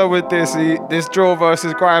mazza with this drill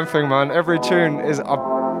versus grime thing, man. Every tune is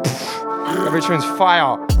every tune's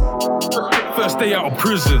fire. First day out of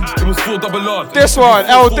prison, it was 4 double R. This one,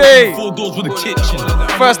 LD. 4 doors with a kitchen.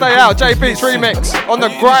 First day out, Jay Beats remix on the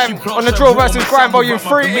grime, on the drill versus grime volume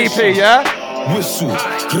 3 EP, yeah. Whistle,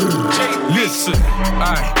 listen,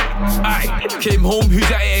 I came home, who's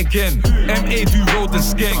at it again? MA do road and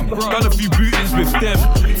skeng. Done a few bootings with them.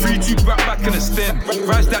 3-2 back in a stem.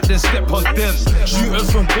 Rise that then step on them.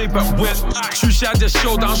 Shooters from payback when. True shit, I just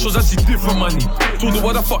showdown shows I see different money. Told the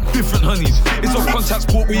what I fuck different honeys. It's on contact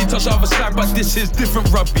sport where you touch the other side, but this is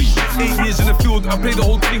different rugby. 8 years in the field, I play the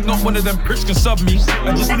whole thing. Not one of them pricks can sub me.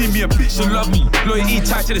 I just need me a bitch to love me. Loyalty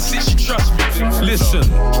tied to the city, she trust me. Listen,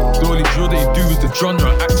 the only drill they do is the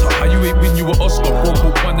genre actor. How you ain't win you an Oscar?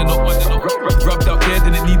 Broke one and up. Rubbed out there,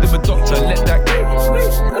 didn't need them a doctor. Let that go.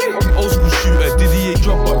 Old school shooter, Didier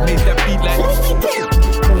dropper, made that beat like spooky.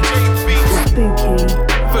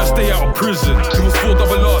 First day out of prison, it was 4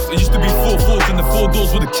 double R's. It used to be 4 fours in the 4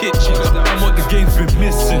 doors with a kitchen. And what the game's been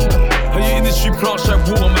missing. How your industry plants like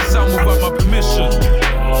water on my sound without my permission.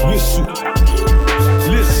 Whistle.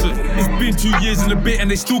 Listen, it's been 2 years and a bit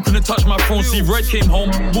and they still couldn't touch my phone. See, Red came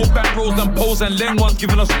home, walked back rolls and poles and Len ones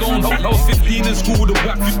giving us stones. I was 15 in school with a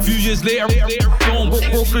whack, few years later,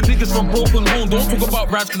 broken niggas from broken home. Don't talk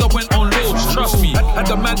about raps cause I went on loads, trust me. Had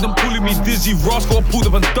the man them pulling me dizzy, Roscoe pulled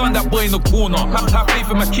up and done that boy in the corner. Have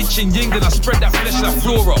faith in my kitchen ying, then I spread that flesh like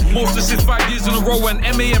flora. Most of this 5 years in a row and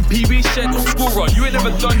MA and PB shed top scorer. You ain't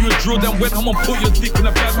never done you a drill, then went home and put your dick in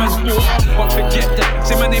a bad man's door. But forget that,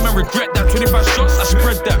 say my name and regret that. 25 shots, I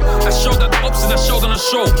spread that. I showed that the ops and I showed on the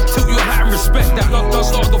show. Tilt your hat and respect that. Done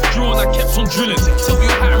started off drawing, I kept on drilling. Tilt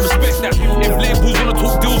your hat and respect that. If labels wanna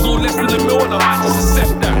talk deals no less than a mil, I might just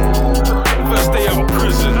accept that. First day out of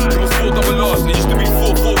prison, it was 4 double R's. There used to be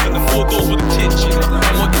 4 fours in the 4 doors with a kitchen.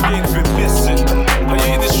 And what the game's been missing. How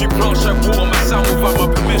your industry plants like water on my sound without my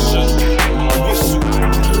permission. Whistle,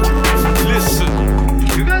 listen.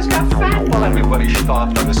 You guys got fat while everybody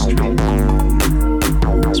starved on the street.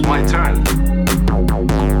 It's my turn.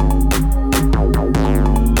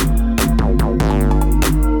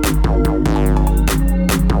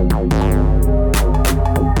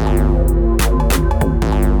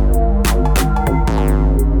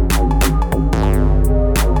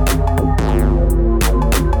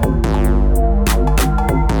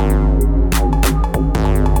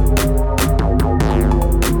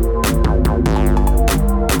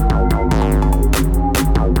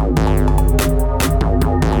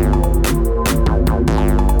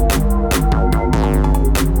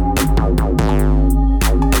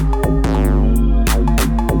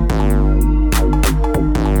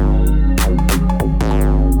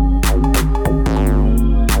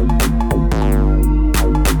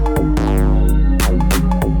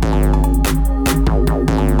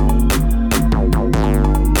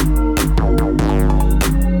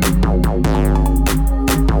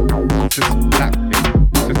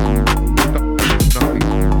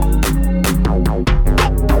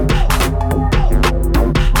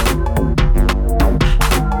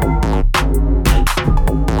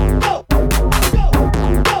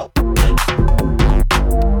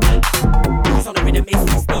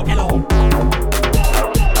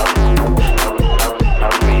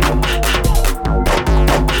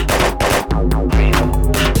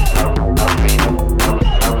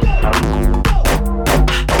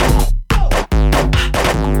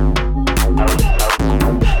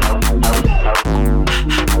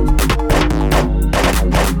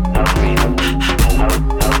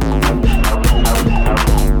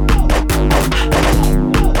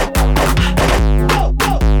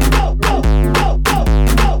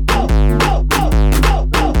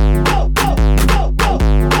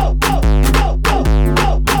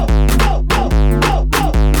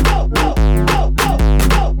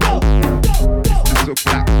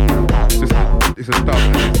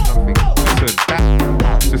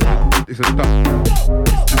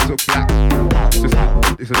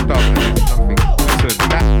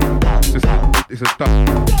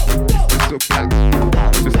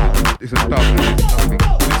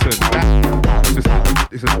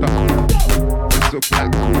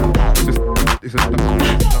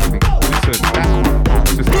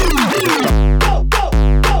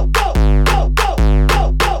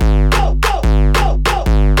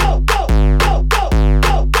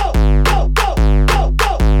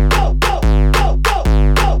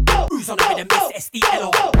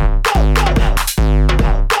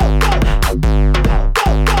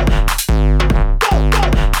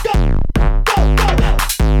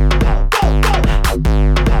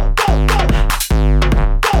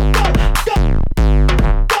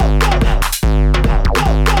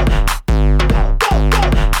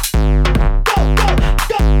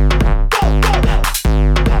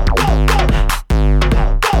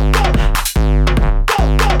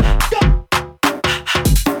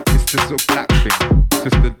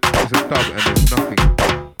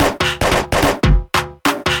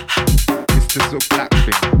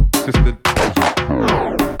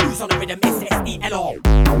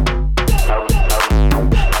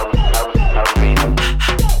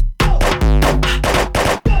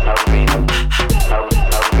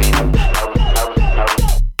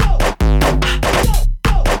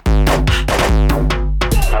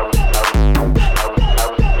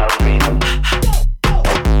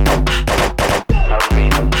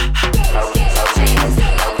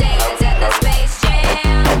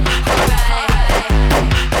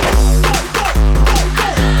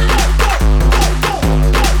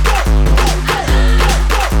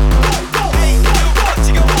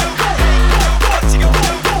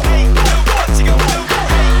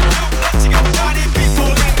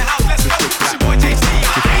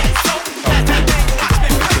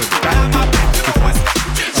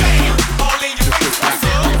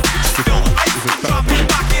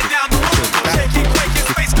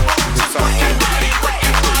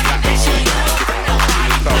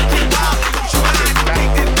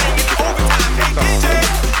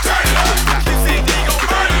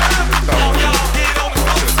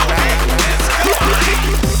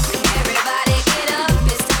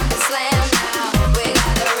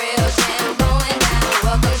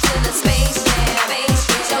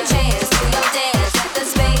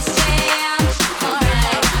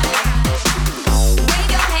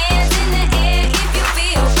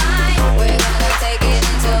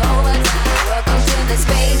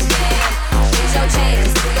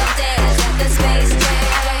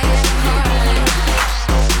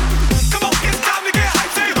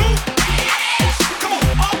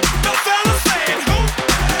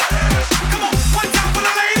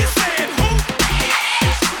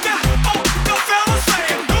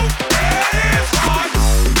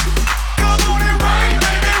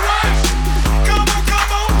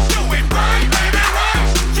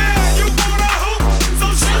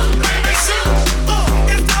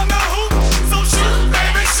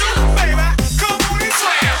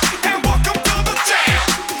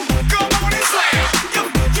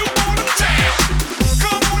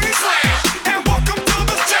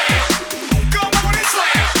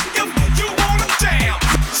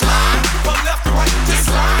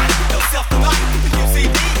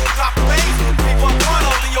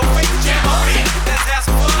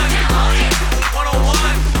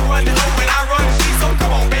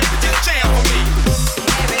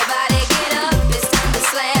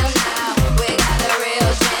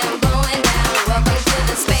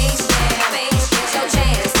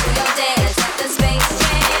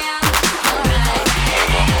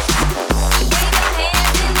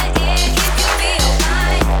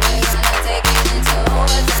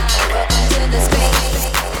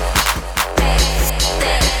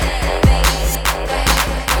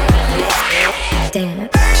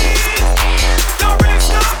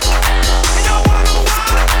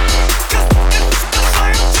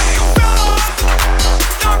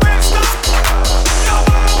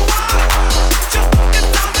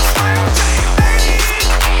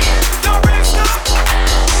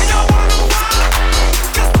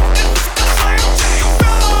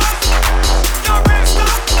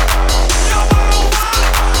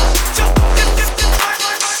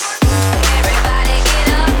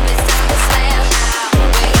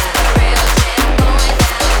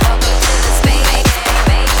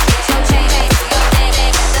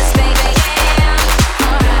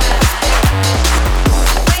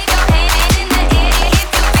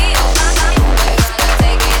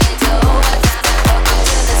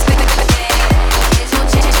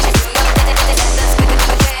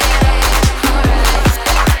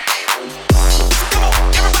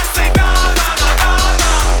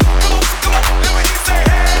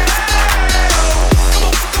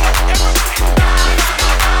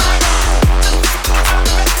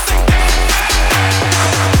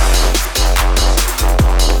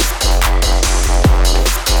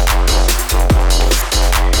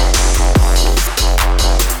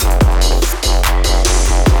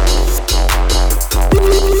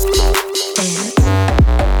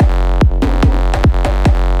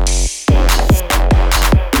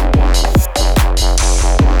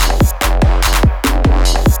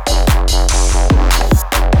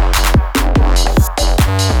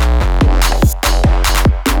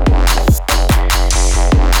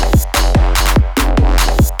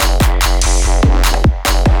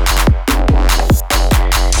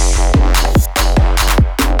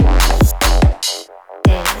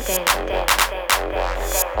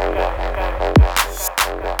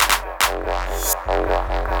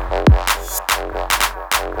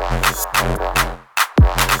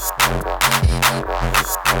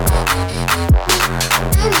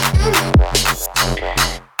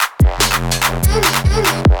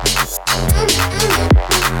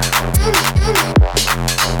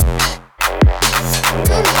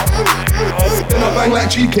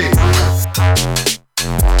 GK.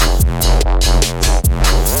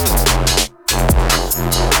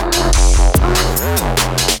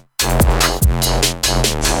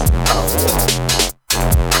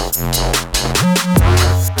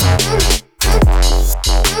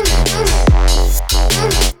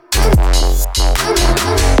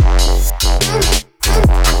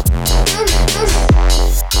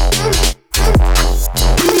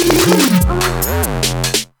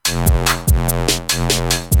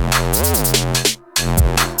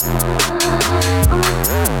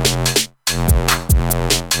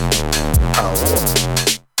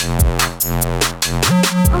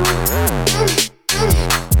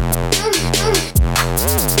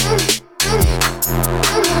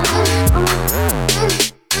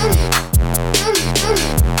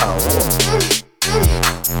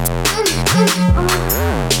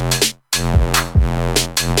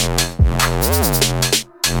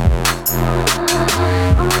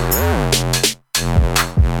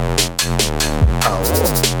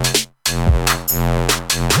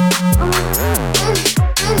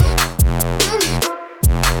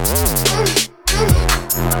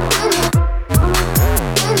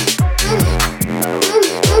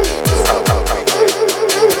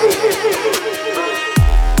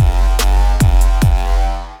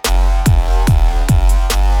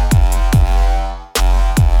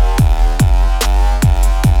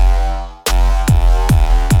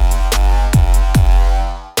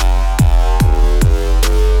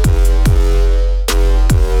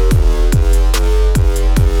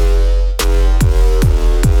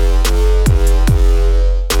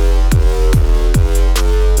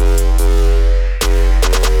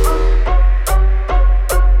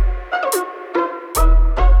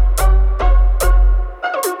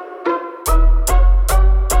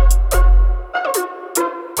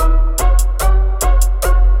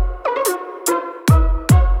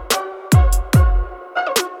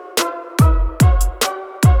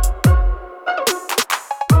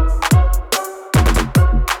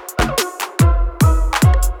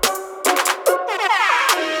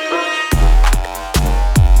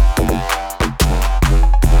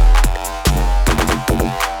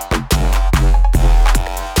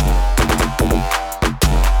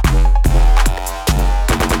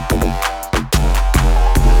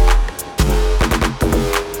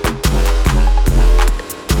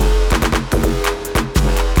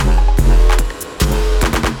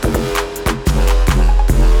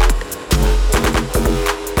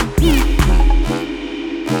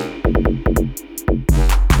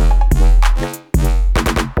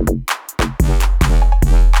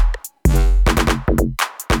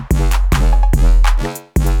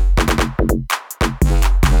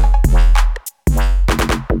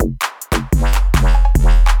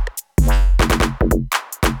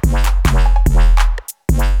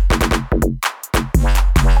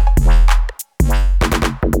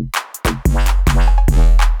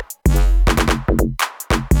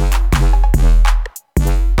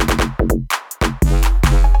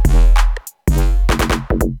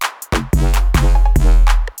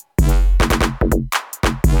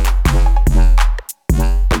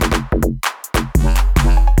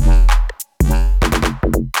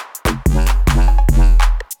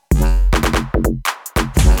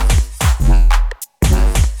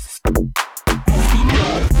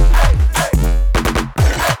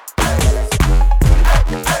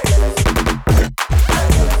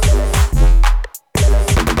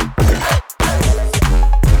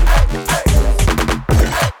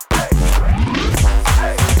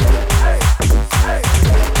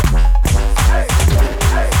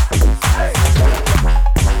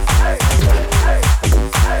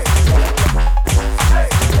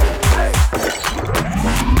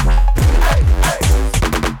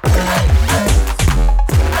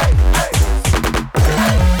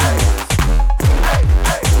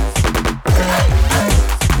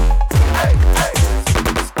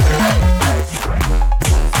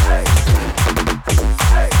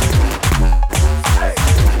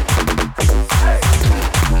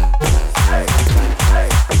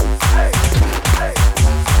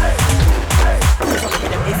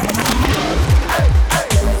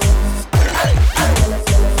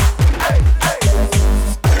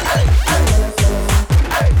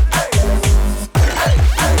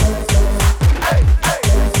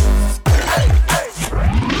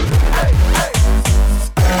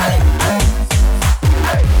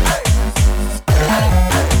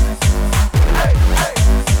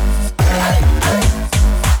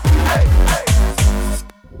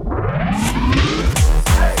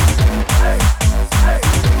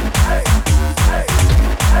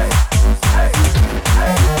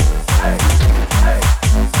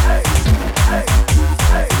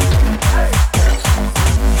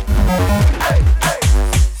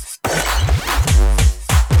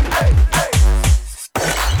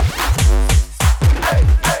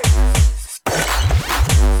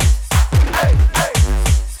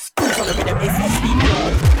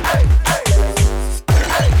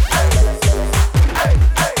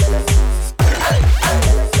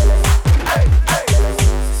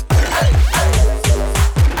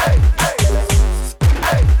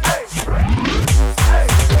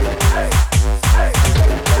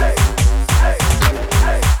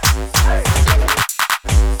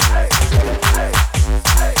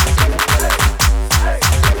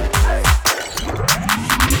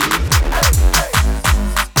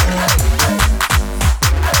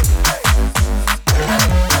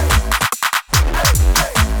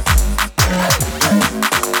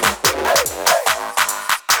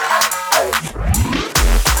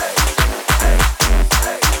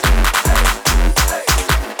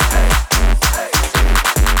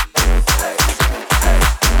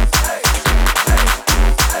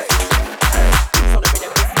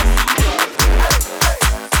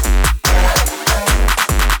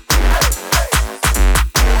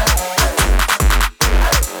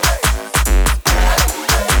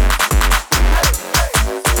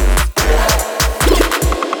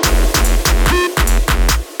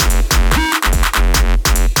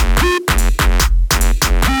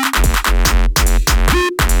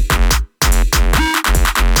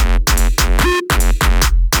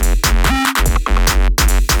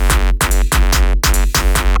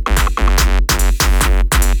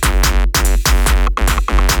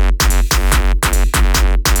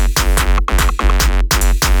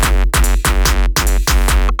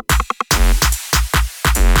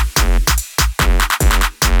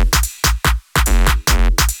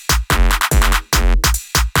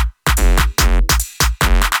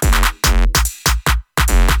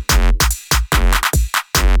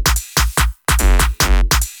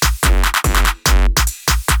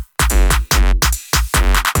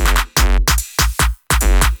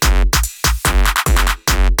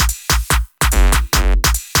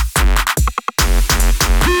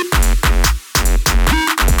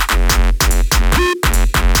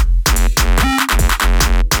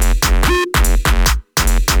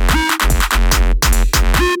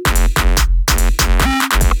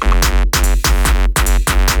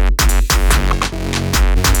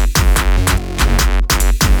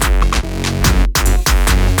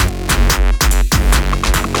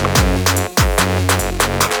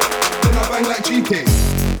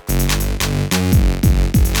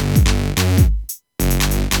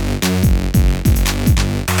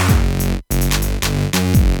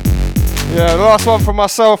 Yeah, last one from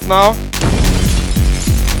myself now.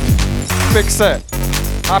 Big set.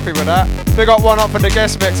 Happy with that. Big up one up for the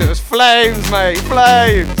guest mix. It was flames, mate.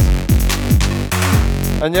 Flames.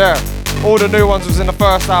 And yeah, all the new ones was in the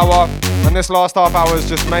first hour. And this last half hour has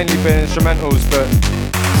just mainly been instrumentals, but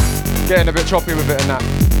getting a bit choppy with it and that.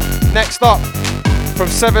 Next up, from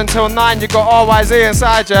 7 till 9, you got RYZ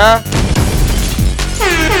inside, yeah?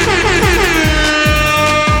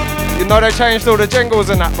 You know they changed all the jingles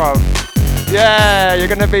and that, bro. Yeah, you're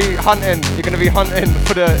gonna be hunting. You're gonna be hunting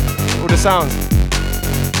for all the sounds.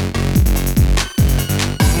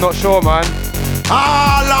 Not sure, man.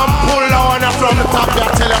 All I'm pull on from the top,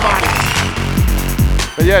 I tell you, man.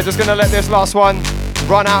 But yeah, just gonna let this last one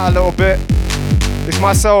run out a little bit. It's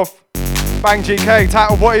myself, Bang GK,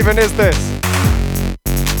 titled What Even Is This?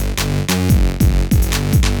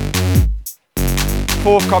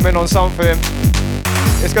 Forthcoming on something.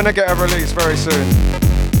 It's gonna get a release very soon,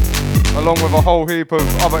 along with a whole heap of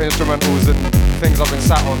other instrumentals and things I've been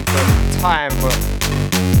sat on for time. But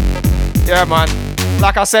yeah, man,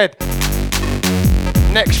 like I said,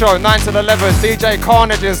 next show 9 till 11, DJ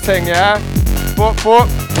Carnage's thing, yeah? Book.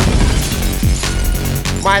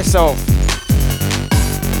 Myself,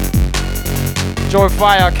 Joe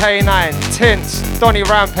Fire, K9, Tints, Donny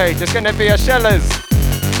Rampage. It's gonna be a Shellers.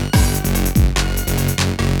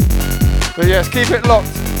 But yes, keep it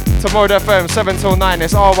locked to Mode FM 7 till 9.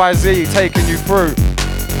 It's RYZ taking you through.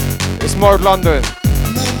 It's Mode London.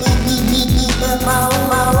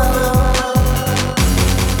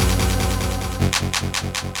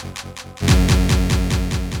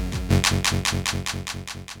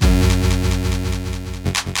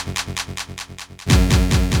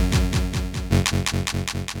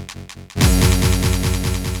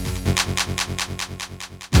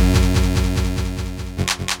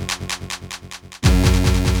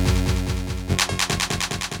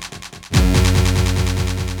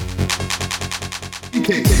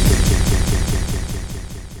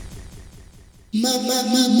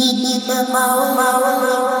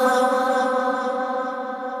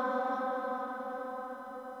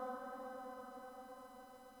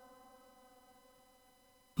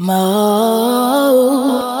 Mo.